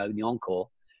encore.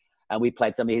 And we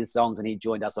played some of his songs, and he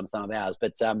joined us on some of ours.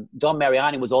 But Don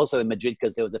Mariani was also in Madrid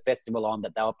because there was a festival on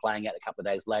that they were playing at a couple of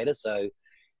days later. So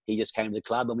he just came to the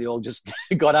club, and we all just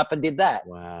got up and did that.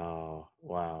 Wow.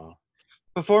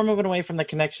 Before moving away from the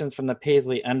connections from the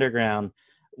Paisley Underground,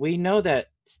 we know that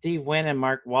Steve Wynn and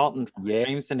Mark Walton from the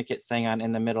Dream Syndicate sang on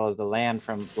In the Middle of the Land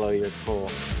from Blow Your Cool.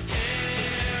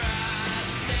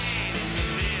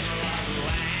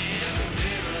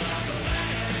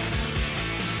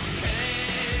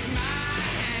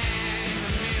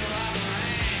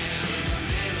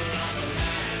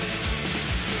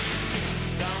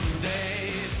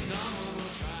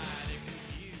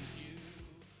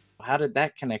 How did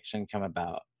that connection come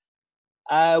about?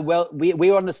 Well, we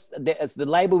were on the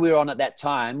label we were on at that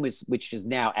time, which is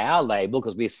now our label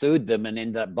because we sued them and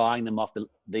ended up buying them off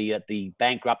the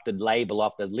bankrupted label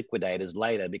off the liquidators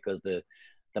later because the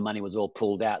money was all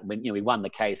pulled out. When we won the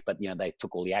case, but they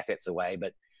took all the assets away.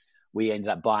 But we ended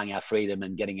up buying our freedom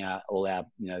and getting all our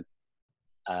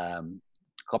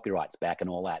copyrights back and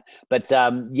all that. But they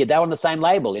were on the same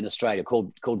label in Australia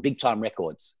called Big Time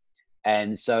Records,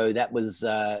 and so that was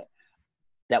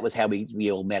how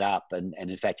we all met up. And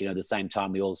in fact, the same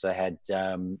time we also had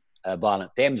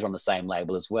Violent Femmes on the same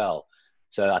label as well.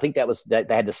 So I think they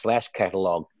had the Slash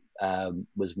catalogue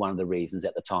was one of the reasons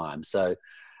at the time. So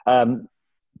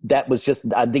that was just,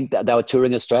 I think that they were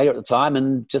touring Australia at the time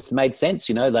and just made sense.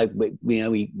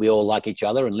 We all like each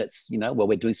other and let's,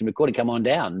 we're doing some recording, come on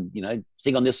down,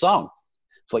 sing on this song.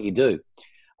 That's what you do.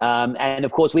 And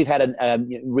of course, we've had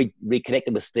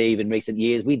reconnected with Steve in recent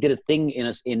years. We did a thing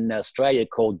in Australia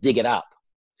called Dig It Up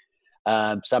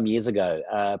some years ago,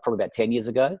 probably about 10 years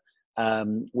ago,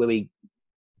 where we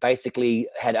basically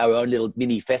had our own little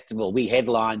mini festival. We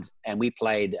headlined and we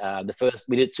played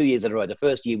we did 2 years in a row. The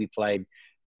first year we played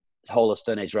the whole of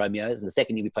Stone Age Romeos, and the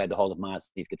second year we played the whole of Mars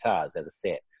Needs Guitars as a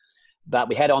set. But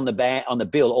we had on the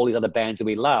bill all these other bands that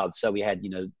we loved. So we had,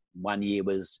 1 year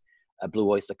was Blue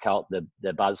Oyster Cult, the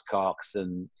Buzzcocks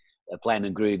and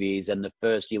Flamin' Groovies, and the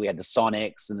first year we had the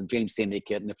Sonics and the Dream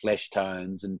Syndicate and the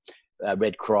Fleshtones and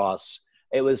Red Cross.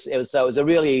 It was a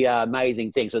really amazing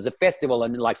thing. So it was a festival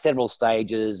and like several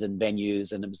stages and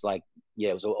venues, and it was like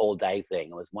it was an all day thing.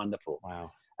 It was wonderful. Wow.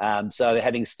 So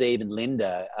having Steve and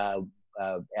Linda out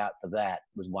for that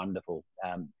was wonderful.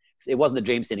 It wasn't the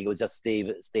Dream Syndicate; it was just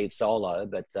Steve solo,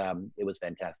 but it was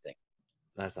fantastic.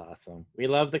 That's awesome. We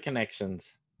love the connections.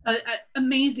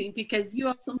 Amazing, because you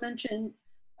also mentioned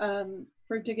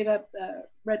for Dig It Up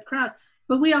Red Cross,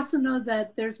 but we also know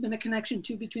that there's been a connection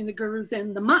too between the Gurus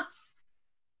and the Muffs.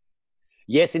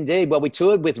 Yes, indeed. Well, we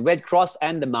toured with Red Cross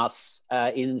and the Muffs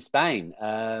in Spain.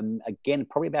 Again,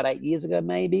 probably about 8 years ago,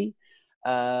 maybe.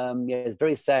 It's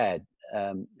very sad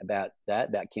about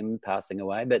Kim passing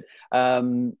away. But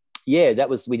that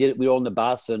was, we were on the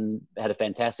bus and had a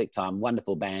fantastic time.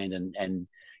 Wonderful band, and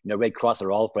Red Cross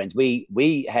are old friends.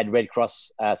 We had Red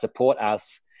Cross support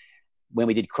us when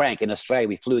we did Crank in Australia.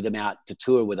 We flew them out to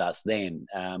tour with us then.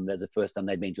 That was the first time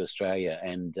they'd been to Australia,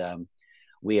 and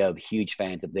we are huge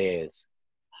fans of theirs.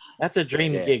 That's a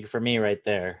dream gig for me right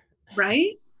there.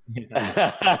 Right?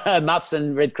 Muffs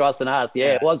and Red Cross and us.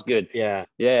 Yeah, it was good. Yeah.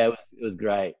 Yeah, it was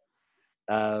great.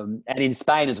 And in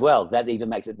Spain as well. That even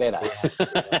makes it better.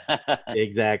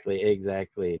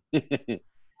 Exactly.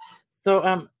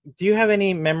 So, do you have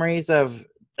any memories of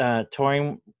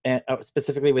touring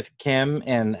specifically with Kim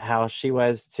and how she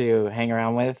was to hang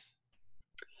around with?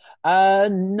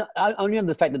 No, only on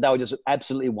the fact that they were just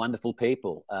absolutely wonderful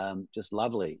people, just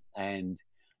lovely. And,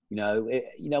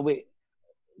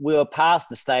 we were past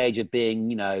the stage of being,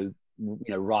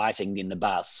 rioting in the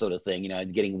bus sort of thing,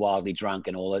 getting wildly drunk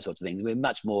and all those sorts of things. We're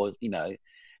much more,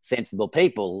 sensible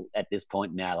people at this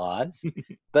point in our lives.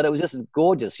 But it was just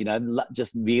gorgeous,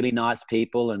 just really nice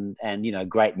people and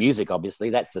great music. Obviously,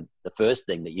 that's the first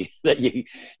thing that you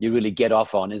really get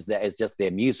off on is just their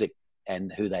music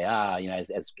and who they are,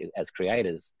 as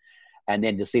creators. And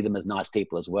then to see them as nice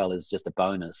people as well is just a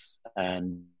bonus.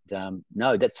 And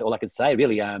no, that's all I could say.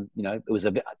 Really, it was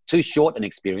too short an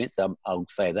experience. I'll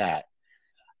say that.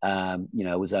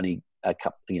 It was only a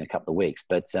couple of weeks,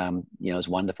 but it was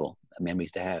wonderful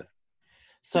memories to have.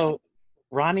 So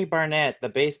Ronnie Barnett, the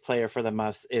bass player for the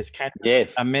Muffs, is kind of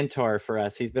Yes. a mentor for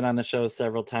us. He's been on the show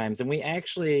several times, and we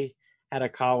actually had a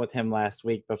call with him last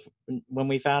week when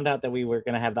we found out that we were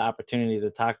going to have the opportunity to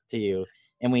talk to you,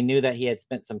 and we knew that he had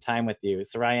spent some time with you.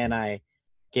 Soraya and I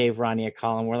gave Ronnie a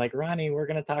call, and we're like, Ronnie, we're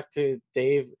going to talk to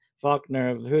Dave Faulkner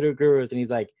of Hoodoo Gurus, and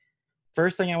he's like,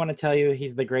 first thing I want to tell you,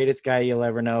 he's the greatest guy you'll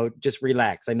ever know. Just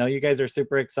relax. I know you guys are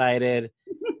super excited.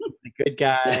 He's a good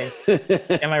guy.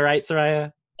 Am I right,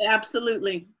 Soraya?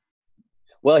 Absolutely.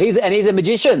 Well, he's a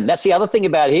magician. That's the other thing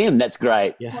about him. That's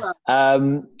great. Yeah.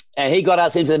 And he got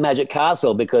us into the Magic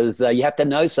Castle because you have to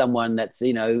know someone that's,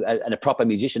 a proper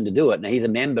musician to do it. And he's a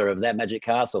member of that Magic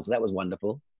Castle. So that was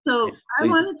wonderful. So I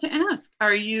wanted to ask,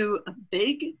 are you a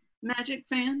big Magic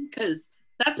fan? Because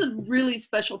that's a really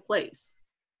special place.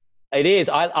 It is.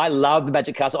 I love the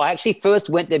Magic Castle. I actually first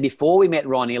went there before we met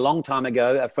Ronnie a long time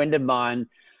ago. A friend of mine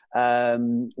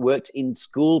worked in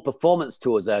school performance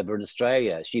tours over in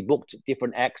Australia. She booked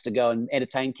different acts to go and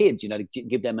entertain kids, to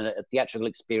give them a theatrical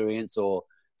experience or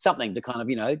something to kind of,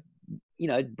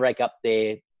 break up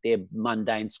their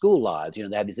mundane school lives.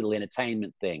 They have this little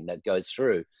entertainment thing that goes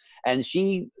through. And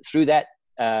she, through that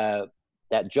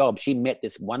job, she met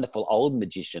this wonderful old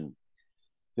magician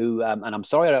who, and I'm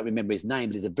sorry I don't remember his name,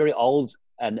 but he's a very old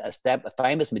and a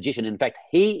famous magician. In fact,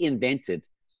 he invented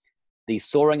the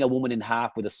sawing a woman in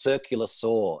half with a circular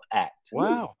saw act.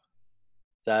 Wow.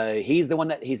 So he's the one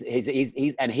that he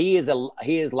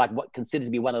is like what considered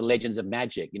to be one of the legends of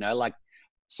magic, like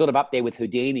sort of up there with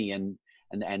Houdini and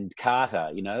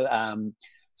Carter,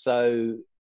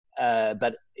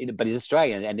 but he's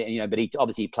Australian and but he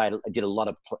obviously did a lot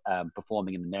of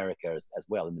performing in America as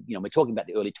well. And we're talking about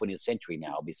the early 20th century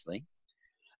now, obviously.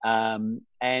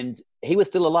 And he was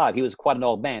still alive. He was quite an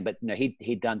old man, but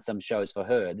he'd done some shows for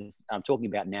her. I'm talking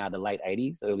about now the late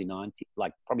 80s, early 90s,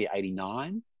 like probably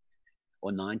 89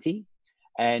 or 90.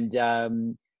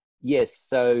 And yes,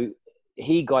 so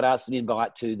he got us an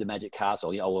invite to the Magic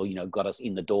Castle, got us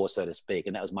in the door, so to speak.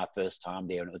 And that was my first time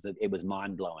there, and it was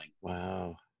mind blowing.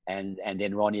 Wow. And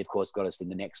then Ronnie, of course, got us in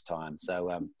the next time.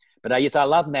 So, but yes, I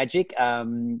love magic.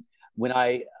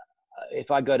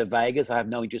 If I go to Vegas, I have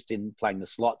no interest in playing the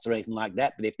slots or anything like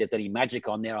that. But if there's any magic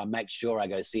on there, I make sure I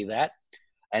go see that.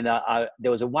 And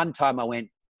there was one time I went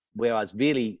where I was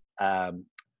really,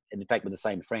 in fact, with the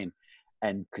same friend,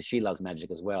 and because she loves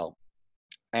magic as well.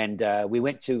 And we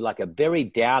went to like a very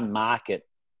down market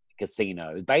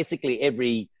casino. Basically,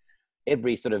 every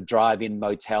sort of drive-in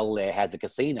motel there has a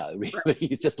casino. Really,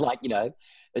 it's just like a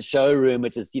showroom,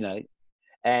 which is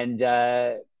and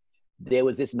there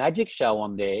was this magic show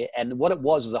on there, and what it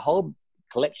was a whole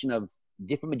collection of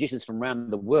different magicians from around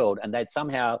the world, and they'd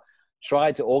somehow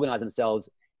tried to organize themselves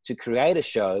to create a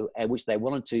show at which they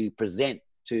wanted to present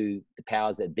to the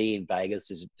powers that be in Vegas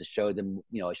to show them,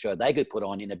 a show they could put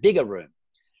on in a bigger room.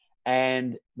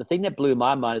 And the thing that blew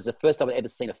my mind is the first time I'd ever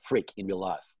seen a Freak in real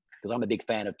life, because I'm a big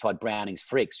fan of Todd Browning's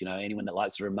Freaks. Anyone that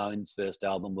likes the Ramones' first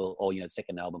album or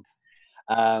second album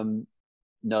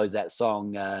knows that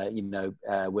song,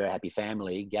 We're a Happy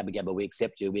Family, Gabba Gabba, we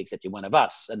accept you, one of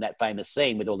us, and that famous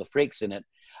scene with all the freaks in it,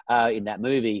 in that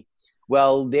movie.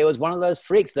 Well, there was one of those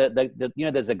freaks that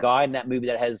there's a guy in that movie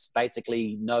that has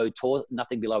basically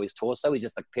nothing below his torso. He's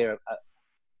just a pair of,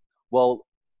 well,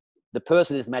 the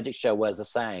person in this magic show was the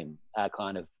same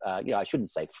kind of, I shouldn't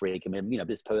say freak. I mean,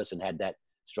 this person had that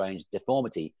strange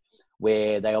deformity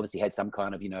where they obviously had some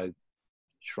kind of,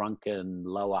 shrunken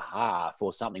lower half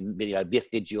or something,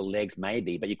 vestigial legs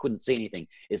maybe, but you couldn't see anything.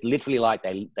 It's literally like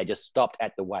they just stopped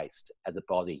at the waist as a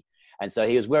posse. And so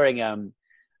he was wearing,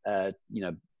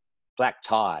 black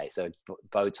tie, so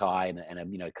bow tie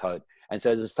and a coat. And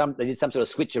so they did some sort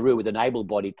of switcheroo with an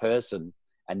able-bodied person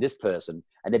and this person,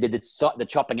 and they did the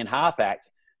chopping in half act,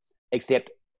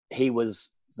 except he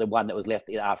was the one that was left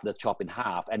after the chop in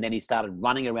half. And then he started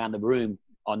running around the room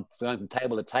going from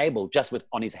table to table just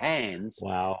on his hands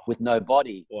Wow. with no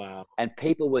body. Wow. And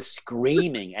people were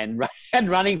screaming and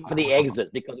running for the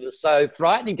exits because it was so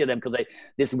frightening to them, because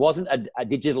this wasn't a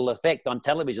digital effect on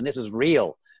television. This was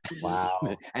real. Wow.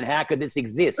 And how could this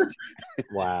exist?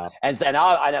 Wow. And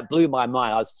it blew my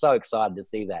mind. I was so excited to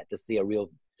see that, to see a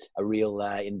real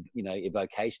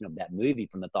evocation of that movie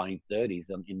from the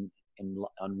 1930s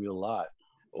on real life.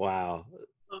 Wow.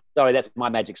 Sorry, that's my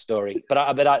magic story. But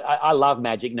I love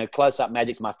magic. Close-up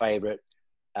magic's my favorite.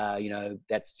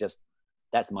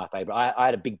 That's my favorite. I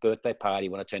had a big birthday party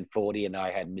when I turned 40, and I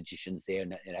had magicians there,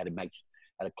 and had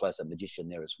a close-up magician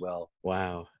there as well.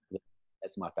 Wow.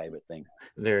 That's my favorite thing.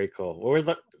 Very cool.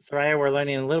 Well, Soraya, we're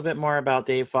learning a little bit more about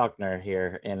Dave Faulkner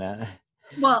here.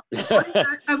 Well,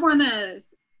 I want to,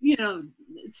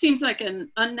 it seems like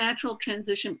an unnatural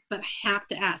transition, but I have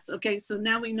to ask. Okay, so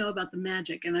now we know about the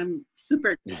magic, and I'm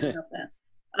super excited about that.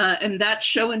 And that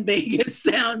show in Vegas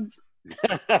sounds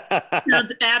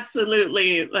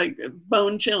absolutely like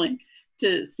bone chilling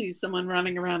to see someone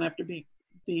running around after being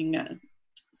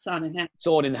sawed in half.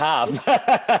 Sawed in half.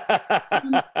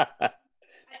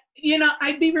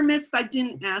 I'd be remiss if I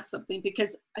didn't ask something,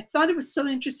 because I thought it was so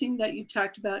interesting that you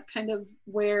talked about kind of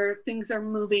where things are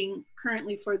moving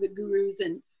currently for the Gurus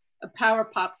and a power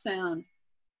pop sound.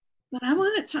 But I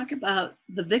want to talk about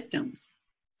the Victims.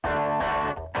 Read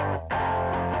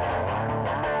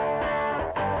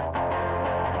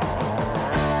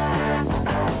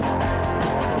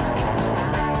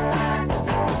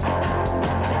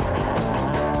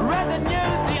the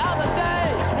news the other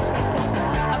day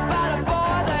about a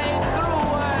boy they threw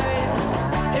away.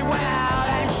 He went out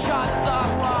and shot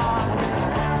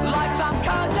someone like some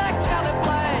Kodak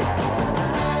teleplay.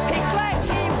 He claimed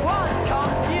he was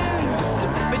confused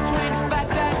between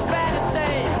fact and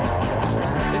fantasy.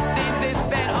 It seems he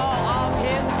spent all of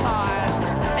his time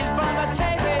in front of a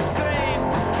TV screen.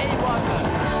 He was a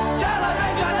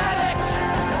television addict.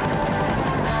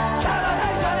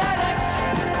 Television addict.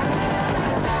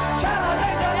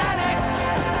 Television addict.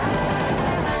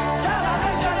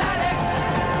 Television addict.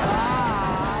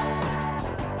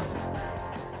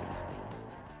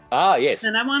 Ah, yes.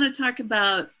 And I want to talk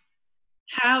about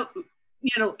how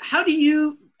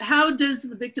does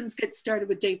the Victims get started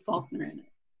with Dave Faulkner in it?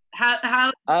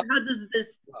 How does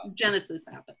this genesis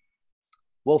happen?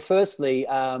 Well, firstly,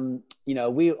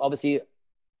 we obviously,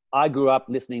 I grew up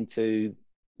listening to,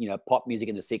 pop music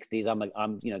in the 60s.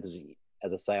 I'm because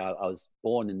as I say, I was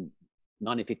born in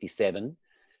 1957,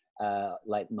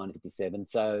 late 1957.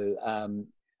 So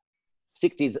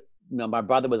 60s, my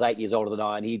brother was 8 years older than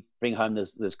I, and he'd bring home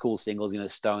those cool singles,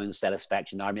 Stones,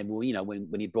 Satisfaction. I remember, when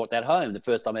he brought that home, the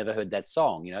first time I ever heard that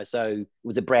song, so it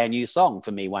was a brand new song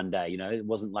for me one day, it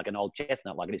wasn't like an old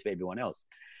chestnut like it is for everyone else.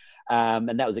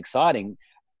 And that was exciting.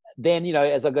 Then,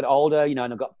 as I got older, and I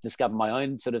got discovered my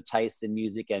own sort of tastes in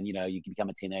music, and, you can become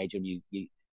a teenager, and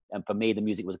for me, the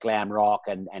music was glam rock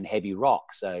and heavy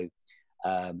rock. So,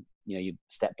 you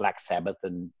step Black Sabbath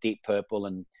and Deep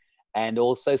Purple and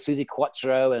also Suzi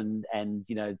Quatro and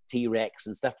T-Rex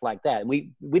and stuff like that. And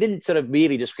we didn't sort of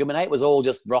really discriminate. It was all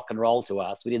just rock and roll to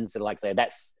us. We didn't sort of like say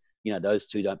that's, those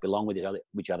two don't belong with each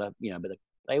other, but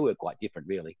they were quite different,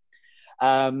 really.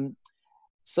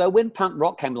 So when punk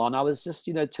rock came along, I was just,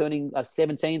 turning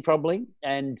 17 probably.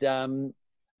 And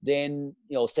then,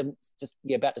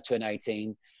 about to turn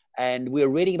 18. And we were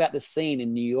reading about the scene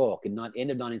in New York in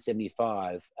end of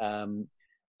 1975.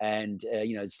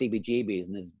 CBGBs,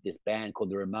 and there's this band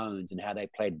called the Ramones, and how they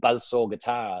played buzzsaw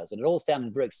guitars, and it all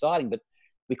sounded very exciting, but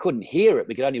we couldn't hear it.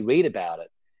 We could only read about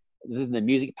it. This is in the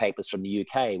music papers from the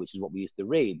UK, which is what we used to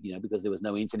read, because there was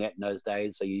no internet in those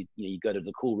days. So you go to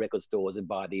the cool record stores and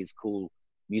buy these cool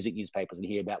music newspapers and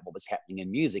hear about what was happening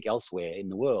in music elsewhere in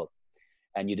the world.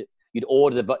 And you'd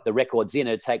order the records in.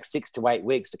 It'd take 6 to 8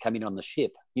 weeks to come in on the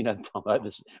ship,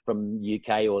 from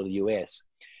UK or the US.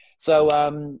 So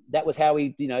that was how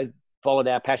we, followed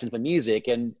our passion for music,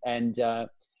 and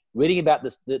reading about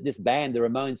this band, the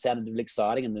Ramones, sounded really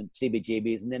exciting, and the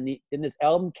CBGBs. And then this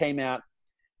album came out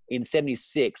in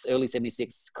 '76, early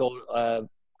 '76, called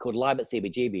Live at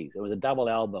CBGBs. It was a double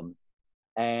album,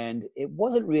 and it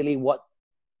wasn't really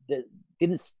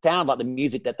didn't sound like the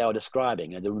music that they were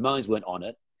describing. The Ramones weren't on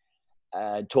it,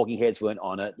 Talking Heads weren't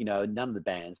on it. None of the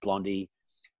bands, Blondie.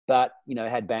 But, it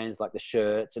had bands like the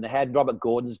Shirts, and it had Robert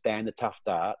Gordon's band, the Tough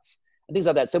Darts, and things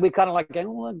like that. So we're kind of like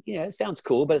going, well, it sounds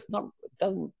cool, but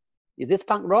is this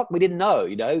punk rock? We didn't know,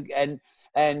 and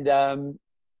it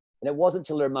wasn't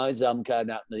until the Ramones album came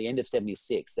out at the end of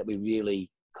 '76 that we really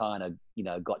kind of,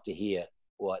 got to hear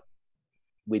what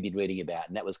we'd been reading about.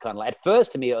 And that was kind of like, at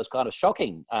first to me, it was kind of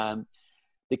shocking,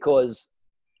 because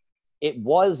it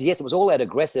was, yes, it was all that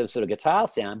aggressive sort of guitar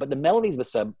sound, but the melodies were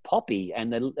so poppy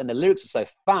and the lyrics were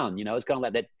so fun. You know, it's kind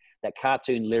of like that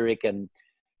cartoon lyric, and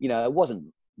you know, it wasn't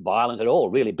violent at all.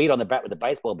 Really, beat on the bat with the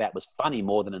baseball bat was funny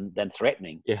more than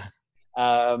threatening. Yeah.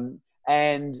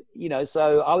 And you know,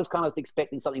 so I was kind of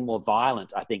expecting something more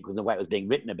violent, I think, was the way it was being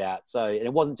written about. So and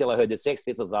it wasn't until I heard the Sex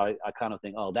Pistols I kind of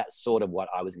think, oh, that's sort of what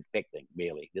I was expecting,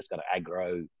 really. This kind of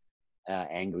aggro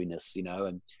angriness, you know.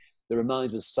 And the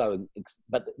Ramones was so,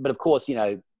 but of course, you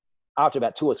know, after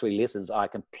about 2 or 3 listens, I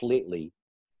completely,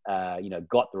 you know,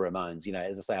 got the Ramones. You know,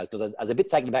 as I say, I was a bit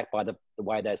taken aback by the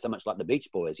way they're so much like the Beach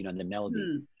Boys, you know, and the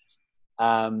melodies.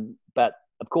 But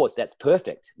of course, that's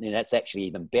perfect. You know, that's actually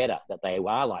even better that they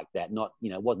are like that. Not,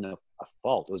 you know, it wasn't a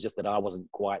fault. It was just that I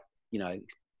wasn't quite, you know,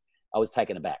 I was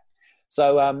taken aback.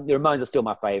 So the Ramones are still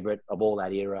my favorite of all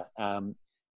that era,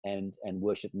 and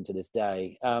worship them to this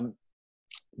day.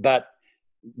 But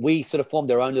we sort of formed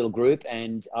our own little group,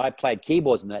 and I played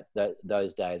keyboards in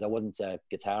those days. I wasn't a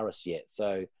guitarist yet.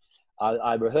 So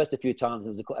I rehearsed a few times.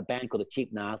 There was a band called the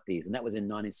Cheap Nasties, and that was in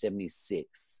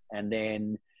 1976. And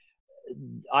then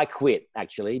I quit,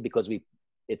 actually, because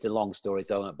it's a long story,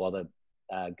 so I won't bother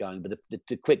going. But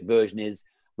the quick version is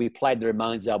we played the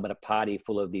Ramones album at a party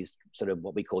full of these sort of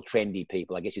what we call trendy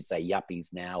people. I guess you'd say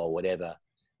yuppies now or whatever.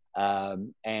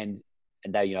 And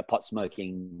they, you know, pot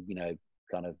smoking, you know,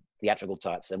 kind of theatrical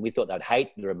types. And we thought they'd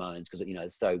hate the Ramones because, you know,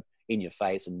 it's so in your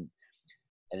face. And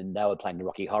they were playing the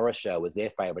Rocky Horror Show was their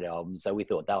favorite album. So we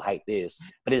thought they'll hate this.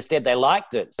 But instead they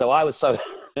liked it. So I was I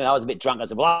was a bit drunk. I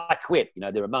said, well, I quit, you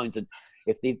know, the Ramones. And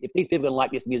if these people don't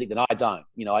like this music, then I don't,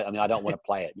 you know, I mean, I don't want to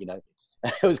play it, you know.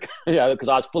 It was, you know, because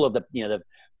I was full of the, you know, the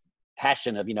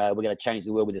passion of, you know, we're going to change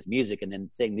the world with this music. And then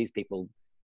seeing these people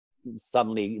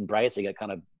suddenly embracing it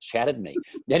kind of shattered me.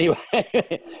 Anyway,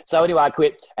 I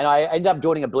quit, and I ended up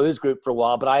joining a blues group for a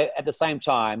while. But at the same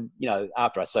time, you know,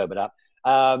 after I sobered up,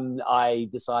 I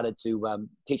decided to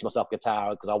teach myself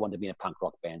guitar because I wanted to be in a punk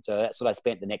rock band. So that's what I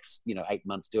spent the next, you know, 8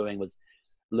 months doing, was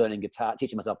learning guitar,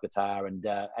 teaching myself guitar, and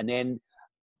then,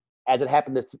 as it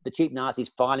happened, the Cheap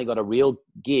Nasties finally got a real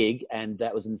gig, and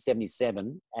that was in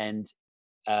 '77, and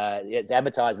it's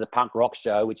advertised as a punk rock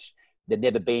show, which there'd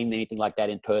never been anything like that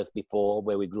in Perth before,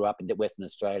 where we grew up in Western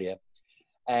Australia.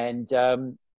 And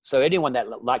so anyone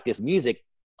that liked this music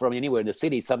from anywhere in the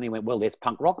city suddenly went, well, there's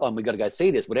punk rock on, we've got to go see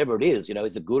this, whatever it is, you know,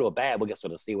 is it good or bad? We'll just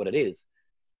sort of see what it is.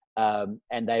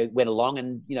 And they went along,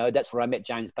 and, you know, that's where I met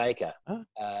James Baker.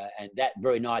 And that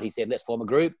very night he said, let's form a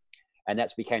group. And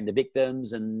that's became the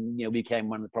Victims, and, you know, we became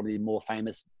one of the probably more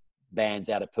famous bands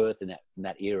out of Perth in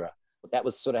that era. But that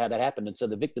was sort of how that happened. And so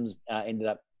the Victims ended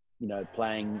up, you know,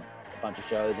 playing a bunch of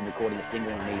shows and recording a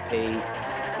single and an EP.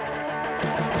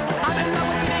 I'm in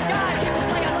love with that guy.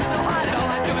 Like I look so hot, and all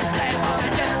I do is stay home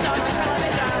and just start the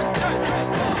television.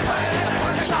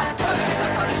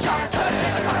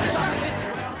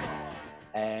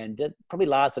 And it probably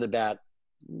lasted about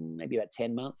maybe about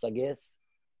 10 months, I guess.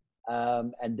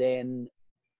 And then,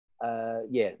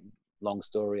 yeah, long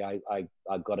story. I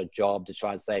got a job to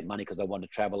try and save money because I wanted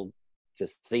to travel to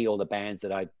see all the bands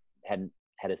that I hadn't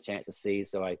had a chance to see.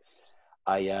 So in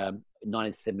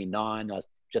 1979, I was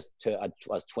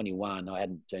 21. I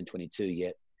hadn't turned 22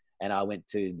 yet, and I went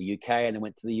to the UK and then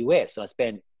went to the US. So I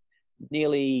spent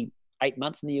nearly 8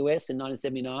 months in the US in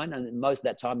 1979, and most of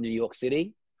that time in New York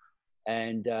City.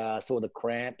 And I saw the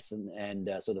Cramps and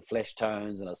saw the Flesh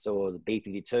Tones, and I saw the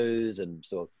B-52s, and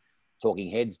saw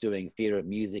Talking Heads doing Theatre of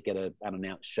Music at an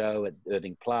unannounced show at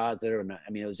Irving Plaza. And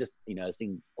I mean, it was just, you know,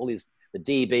 seeing all these, the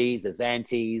DBs, the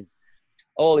Xanties,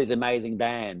 all these amazing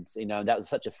bands, you know. That was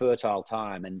such a fertile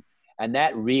time, and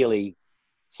that really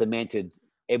cemented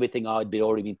everything I'd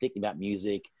already been thinking about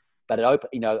music. But it opened,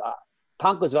 you know,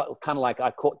 punk was kind of like,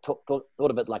 I thought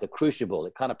of it like a crucible.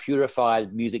 It kind of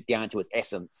purified music down to its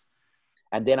essence.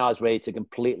 And then I was ready to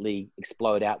completely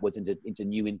explode outwards into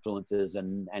new influences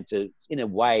and to, in a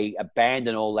way,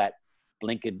 abandon all that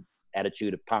blinkered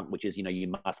attitude of punk, which is, you know,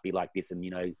 you must be like this, and,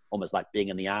 you know, almost like being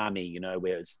in the army, you know,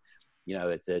 whereas, you know,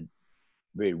 it's a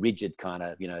very rigid kind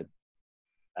of, you know,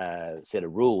 set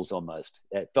of rules almost.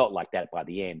 It felt like that by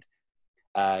the end,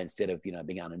 instead of, you know,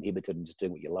 being uninhibited and just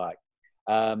doing what you like.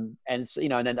 And so, you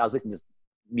know, and then I was listening to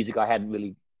music I hadn't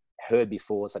really heard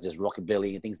before, such as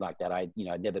rockabilly and things like that. I'd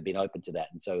never been open to that,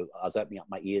 and so I was opening up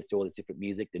my ears to all this different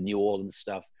music, the New Orleans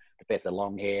stuff, Professor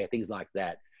Longhair, things like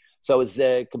that. So it was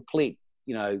a complete,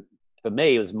 you know, for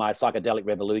me, it was my psychedelic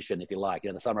revolution, if you like.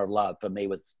 You know, the Summer of Love for me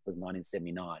was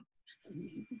 1979. That's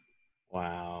amazing.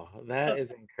 Wow, that is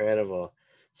incredible.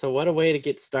 So what a way to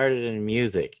get started in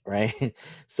music, right?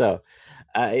 So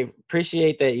I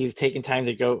appreciate that you've taken time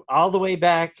to go all the way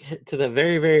back to the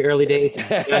very, very early days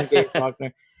of John Gay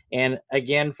Faulkner. And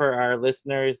again, for our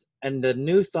listeners, and the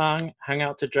new song "Hung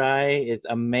Out to Dry" is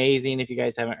amazing. If you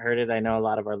guys haven't heard it, I know a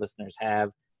lot of our listeners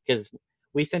have, because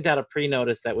we sent out a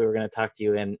pre-notice that we were going to talk to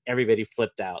you, and everybody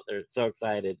flipped out. They're so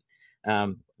excited.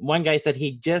 One guy said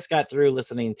he just got through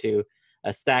listening to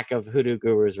a stack of Hoodoo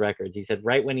Gurus records. He said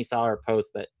right when he saw our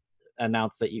post that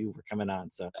announced that you were coming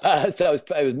on. So, So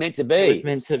it was meant to be. it was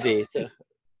meant to be. So,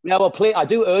 Now, well, please, I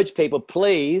do urge people,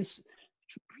 please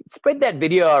spread that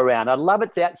video around. I'd love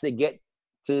it to actually get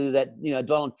to that,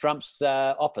 Donald Trump's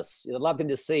office. I'd love him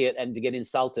to see it and to get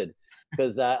insulted,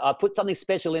 because I put something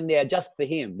special in there just for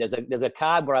him. There's a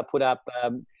card where I put up.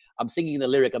 I'm singing the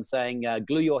lyric. I'm saying,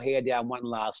 "Glue your hair down one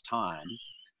last time,"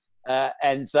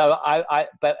 and so I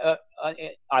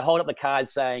hold up the card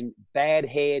saying, "Bad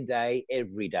hair day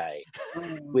every day,"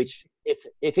 which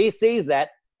if he sees that,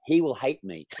 he will hate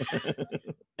me.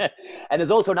 And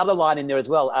there's also another line in there as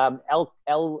well.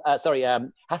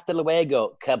 Hasta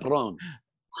luego, cabron.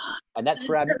 And that's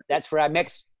for our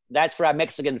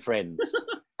Mexican friends.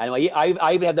 Anyway,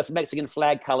 I even have the Mexican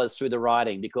flag colors through the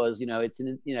writing, because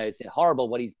it's horrible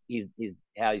what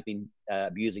how he's been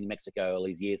abusing Mexico all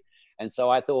these years. And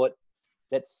so I thought,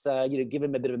 let's give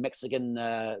him a bit of a Mexican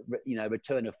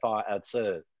return of fire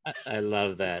serve. I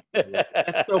love that.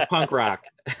 That's so punk rock.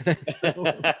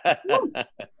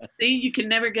 See, you can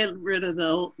never get rid of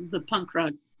the punk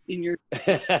rock in your.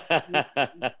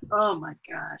 Oh my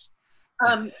gosh.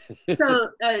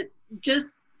 So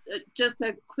just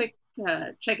a quick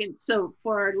check-in. So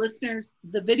for our listeners,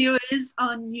 the video is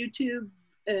on YouTube,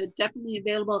 definitely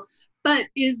available. But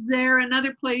is there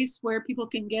another place where people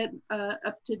can get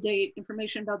up-to-date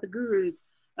information about the Gurus?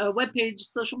 Webpage,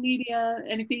 social media,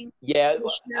 anything? Yeah,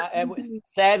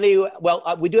 sadly,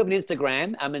 we do have an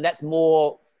Instagram. I mean, that's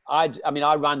more. I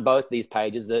run both these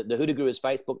pages. The Hoodoo Gurus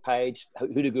Facebook page,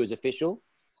 Hoodoo Gurus Official,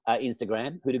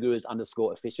 Instagram, Hoodoo Gurus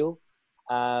 _official,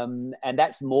 and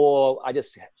that's more. I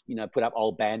just put up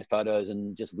old band photos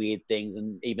and just weird things,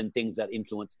 and even things that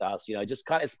influenced us. It's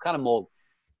kind of more,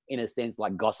 in a sense,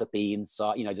 like gossipy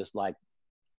inside. Just like.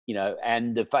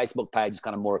 And the Facebook page is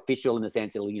kind of more official in the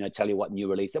sense it'll, tell you what new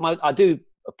release. I do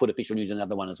put official news in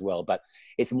another one as well, but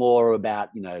it's more about,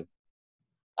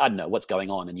 I don't know what's going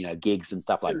on and, gigs and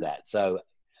stuff like that. So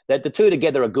the two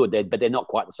together are good, but they're not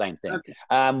quite the same thing.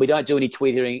 Okay. We don't do any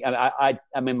tweeting.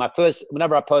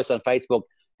 Whenever I post on Facebook,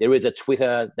 there is a tweet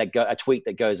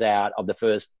that goes out of the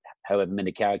first however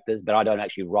many characters, but I don't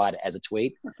actually write it as a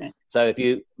tweet. Okay. So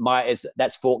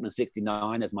that's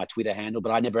Faulkner69 as my Twitter handle, but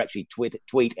I never actually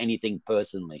tweet anything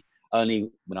personally.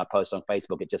 Only when I post on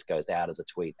Facebook, it just goes out as a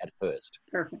tweet at first.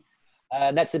 Perfect.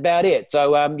 And that's about it.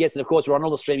 So yes, and of course we're on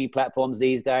all the streaming platforms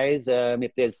these days.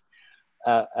 If there's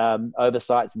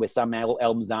oversights where some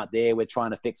albums aren't there, we're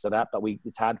trying to fix it up, but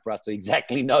it's hard for us to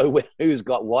exactly know who's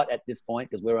got what at this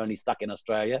point, because we're only stuck in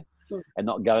Australia and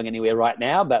not going anywhere right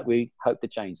now, but we hope to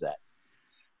change that.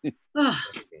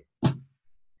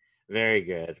 Very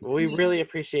good. Well, we really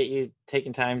appreciate you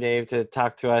taking time, Dave, to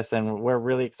talk to us, and we're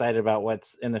really excited about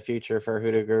what's in the future for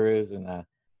Hoodoo Gurus. And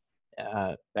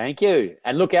thank you,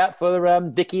 and look out for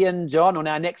Vicky and John on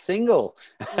our next single.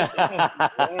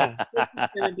 Yeah.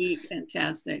 It's gonna be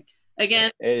fantastic.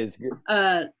 Again, it is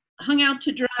good. Hung Out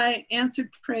to Dry, Answered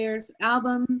Prayers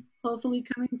album, hopefully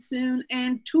coming soon,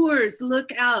 and tours.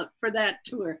 Look out for that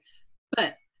tour.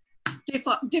 But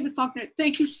David Faulkner,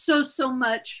 thank you so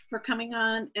much for coming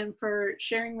on and for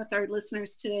sharing with our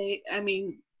listeners today. I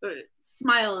mean,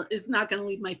 smile is not going to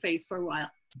leave my face for a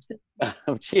while.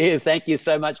 Cheers. Thank you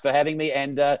so much for having me,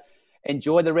 and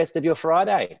enjoy the rest of your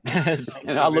Friday. And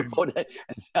I look forward to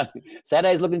it.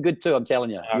 Saturday's looking good too, I'm telling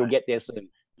you. You'll get there soon.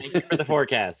 Thank you for the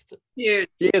forecast. Cheers.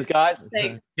 Cheers, guys.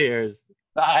 Thanks. Cheers.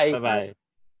 Bye. Bye-bye.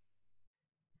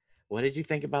 What did you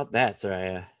think about that,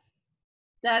 Soraya?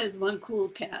 That is one cool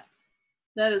cat.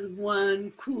 That is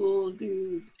one cool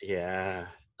dude. Yeah.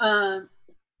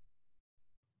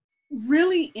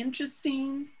 Really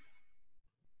interesting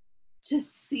to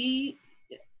see,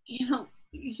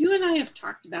 you and I have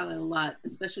talked about it a lot,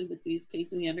 especially with these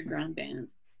Paisley Underground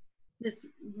bands. This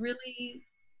really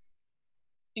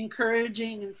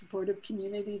encouraging and supportive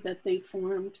community that they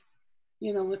formed,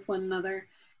 with one another.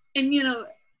 And,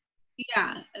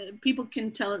 people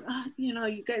can tell,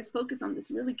 you guys focus on this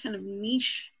really kind of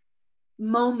niche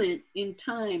moment in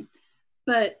time.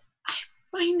 But I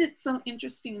find it so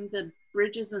interesting, the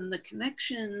bridges and the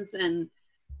connections and,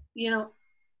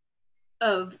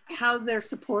 of how they're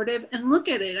supportive. And look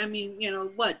at it. I mean,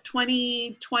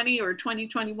 2020 or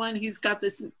 2021, he's got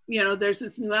this, there's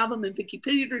this new album and Vicky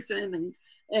Peterson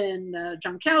and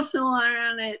John Cowsill are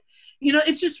on it.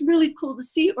 It's just really cool to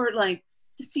see, or like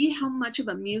to see how much of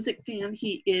a music fan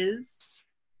he is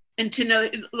And to know,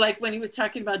 like when he was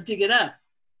talking about Dig It Up,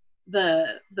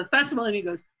 the festival, and he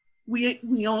goes,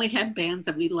 we only had bands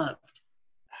that we loved.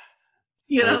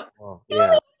 You know, Cool.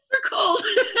 Yeah. they're cool.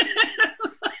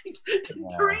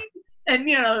 Like, Green,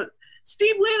 and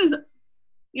Steve Wynn is,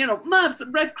 Muffs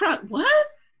and Red Cross. What?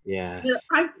 Yeah.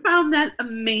 I found that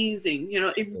amazing.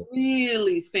 It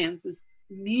really spans this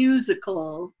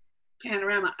musical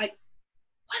panorama.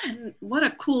 What a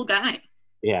cool guy.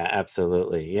 Yeah,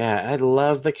 absolutely. Yeah, I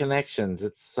love the connections.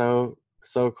 It's so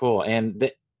cool, and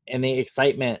the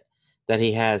excitement that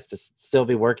he has to still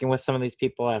be working with some of these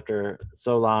people after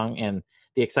so long, and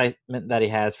the excitement that he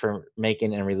has for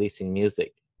making and releasing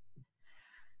music.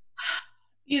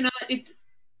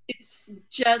 It's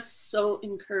just so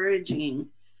encouraging,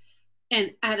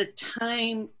 and at a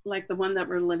time like the one that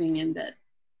we're living in, that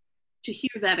to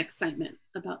hear that excitement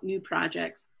about new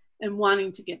projects and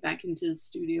wanting to get back into the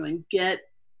studio and get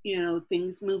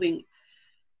things moving,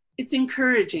 it's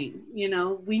encouraging.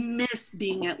 We miss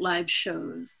being at live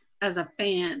shows as a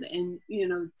fan, and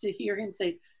to hear him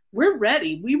say, we're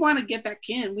ready, we want to get back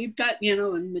in, we've got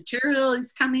material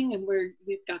is coming, and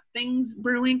we've got things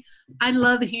brewing. I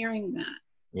love hearing that.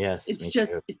 Yes, it's me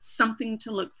just too. it's something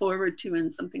to look forward to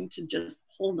and something to just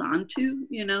hold on to,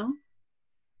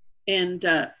 and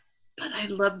but I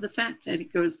love the fact that he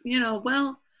goes,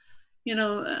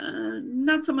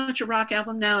 not so much a rock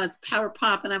album now, it's power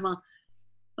pop. And I'm all,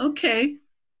 okay,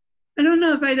 I don't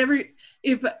know if I'd ever,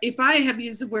 if I have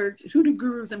used the words Hoodoo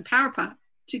Gurus and power pop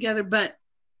together, but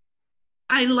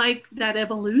I like that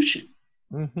evolution.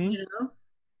 Mm-hmm.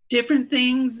 Different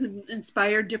things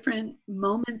inspire different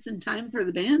moments in time for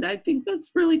the band. I think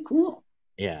that's really cool.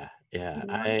 Yeah.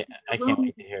 I can't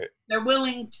wait to hear it. They're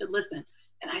willing to listen.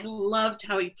 And I loved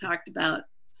how he talked about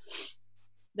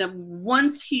that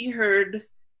once he heard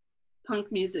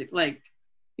punk music, like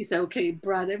he said, okay,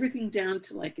 brought everything down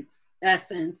to like its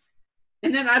essence.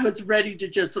 And then I was ready to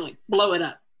just like blow it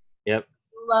up. Yep.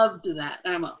 Loved that.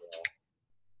 And I'm like,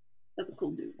 that's a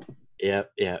cool dude.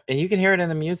 Yep. And you can hear it in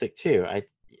the music too.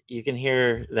 You can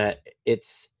hear that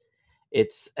it's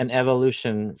an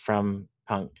evolution from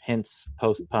punk, hence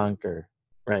post-punk or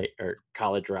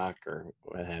college rock or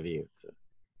what have you. So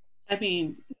I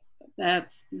mean,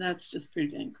 that's just pretty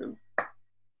dang cool.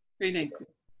 Pretty dang cool.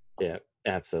 yeah,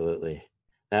 absolutely.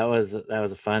 That was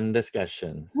a fun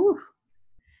discussion. Whew.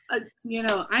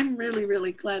 I'm really,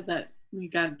 really glad that we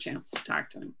got a chance to talk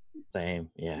to him. Same.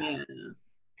 Yeah. Yeah.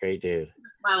 Great dude. A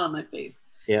smile on my face.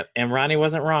 Yep. And Ronnie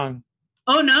wasn't wrong.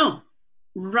 Oh no,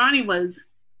 Ronnie was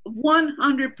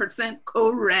 100%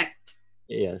 correct.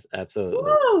 Yes,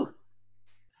 absolutely. Woo!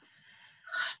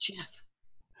 Jeff.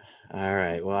 All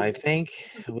right. Well, I think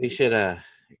we should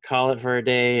call it for a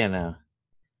day and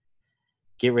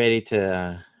get ready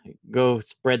to go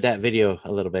spread that video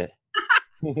a little bit.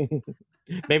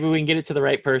 Maybe we can get it to the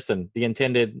right person, the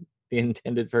intended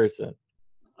person.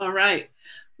 All right.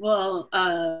 Well,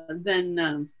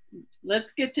 then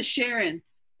let's get to Sharon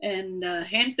and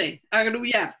gente.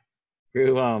 Hallelujah.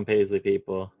 Groove on, Paisley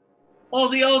people.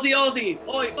 Aussie, Aussie, Aussie.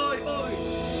 Oi, oi, oi.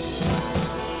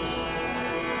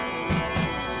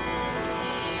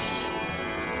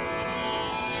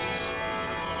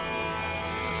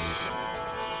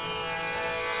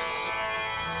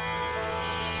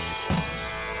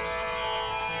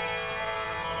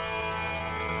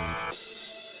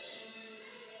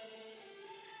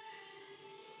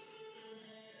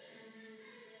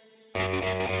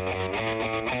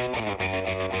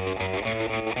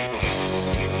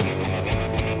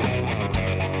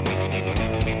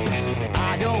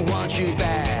 I don't want you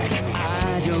back.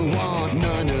 I don't want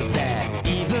none of that.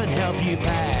 Even help you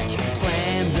pack.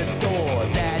 Slam the door,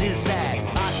 that is that.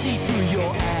 I see through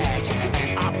your act,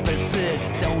 and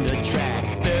opposites don't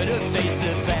attract. Better face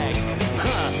the fact.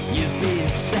 You've been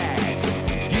sacked.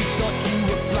 You thought you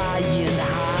were flying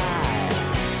high,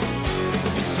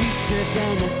 sweeter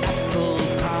than an apple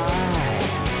pie.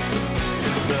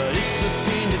 But it's a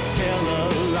sin to tell a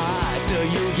lie, so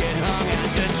you'll get hung out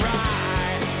to dry.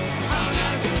 Hung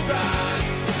out to dry.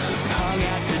 Hung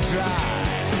out to dry.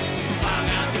 Hung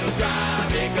out to dry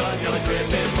because you're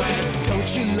dripping wet. Don't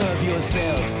you love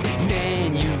yourself?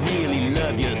 Man, you really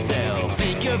love yourself.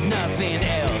 Think of nothing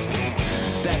else.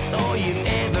 That's all you've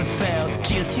ever felt.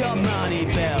 Kiss your money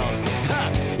belt.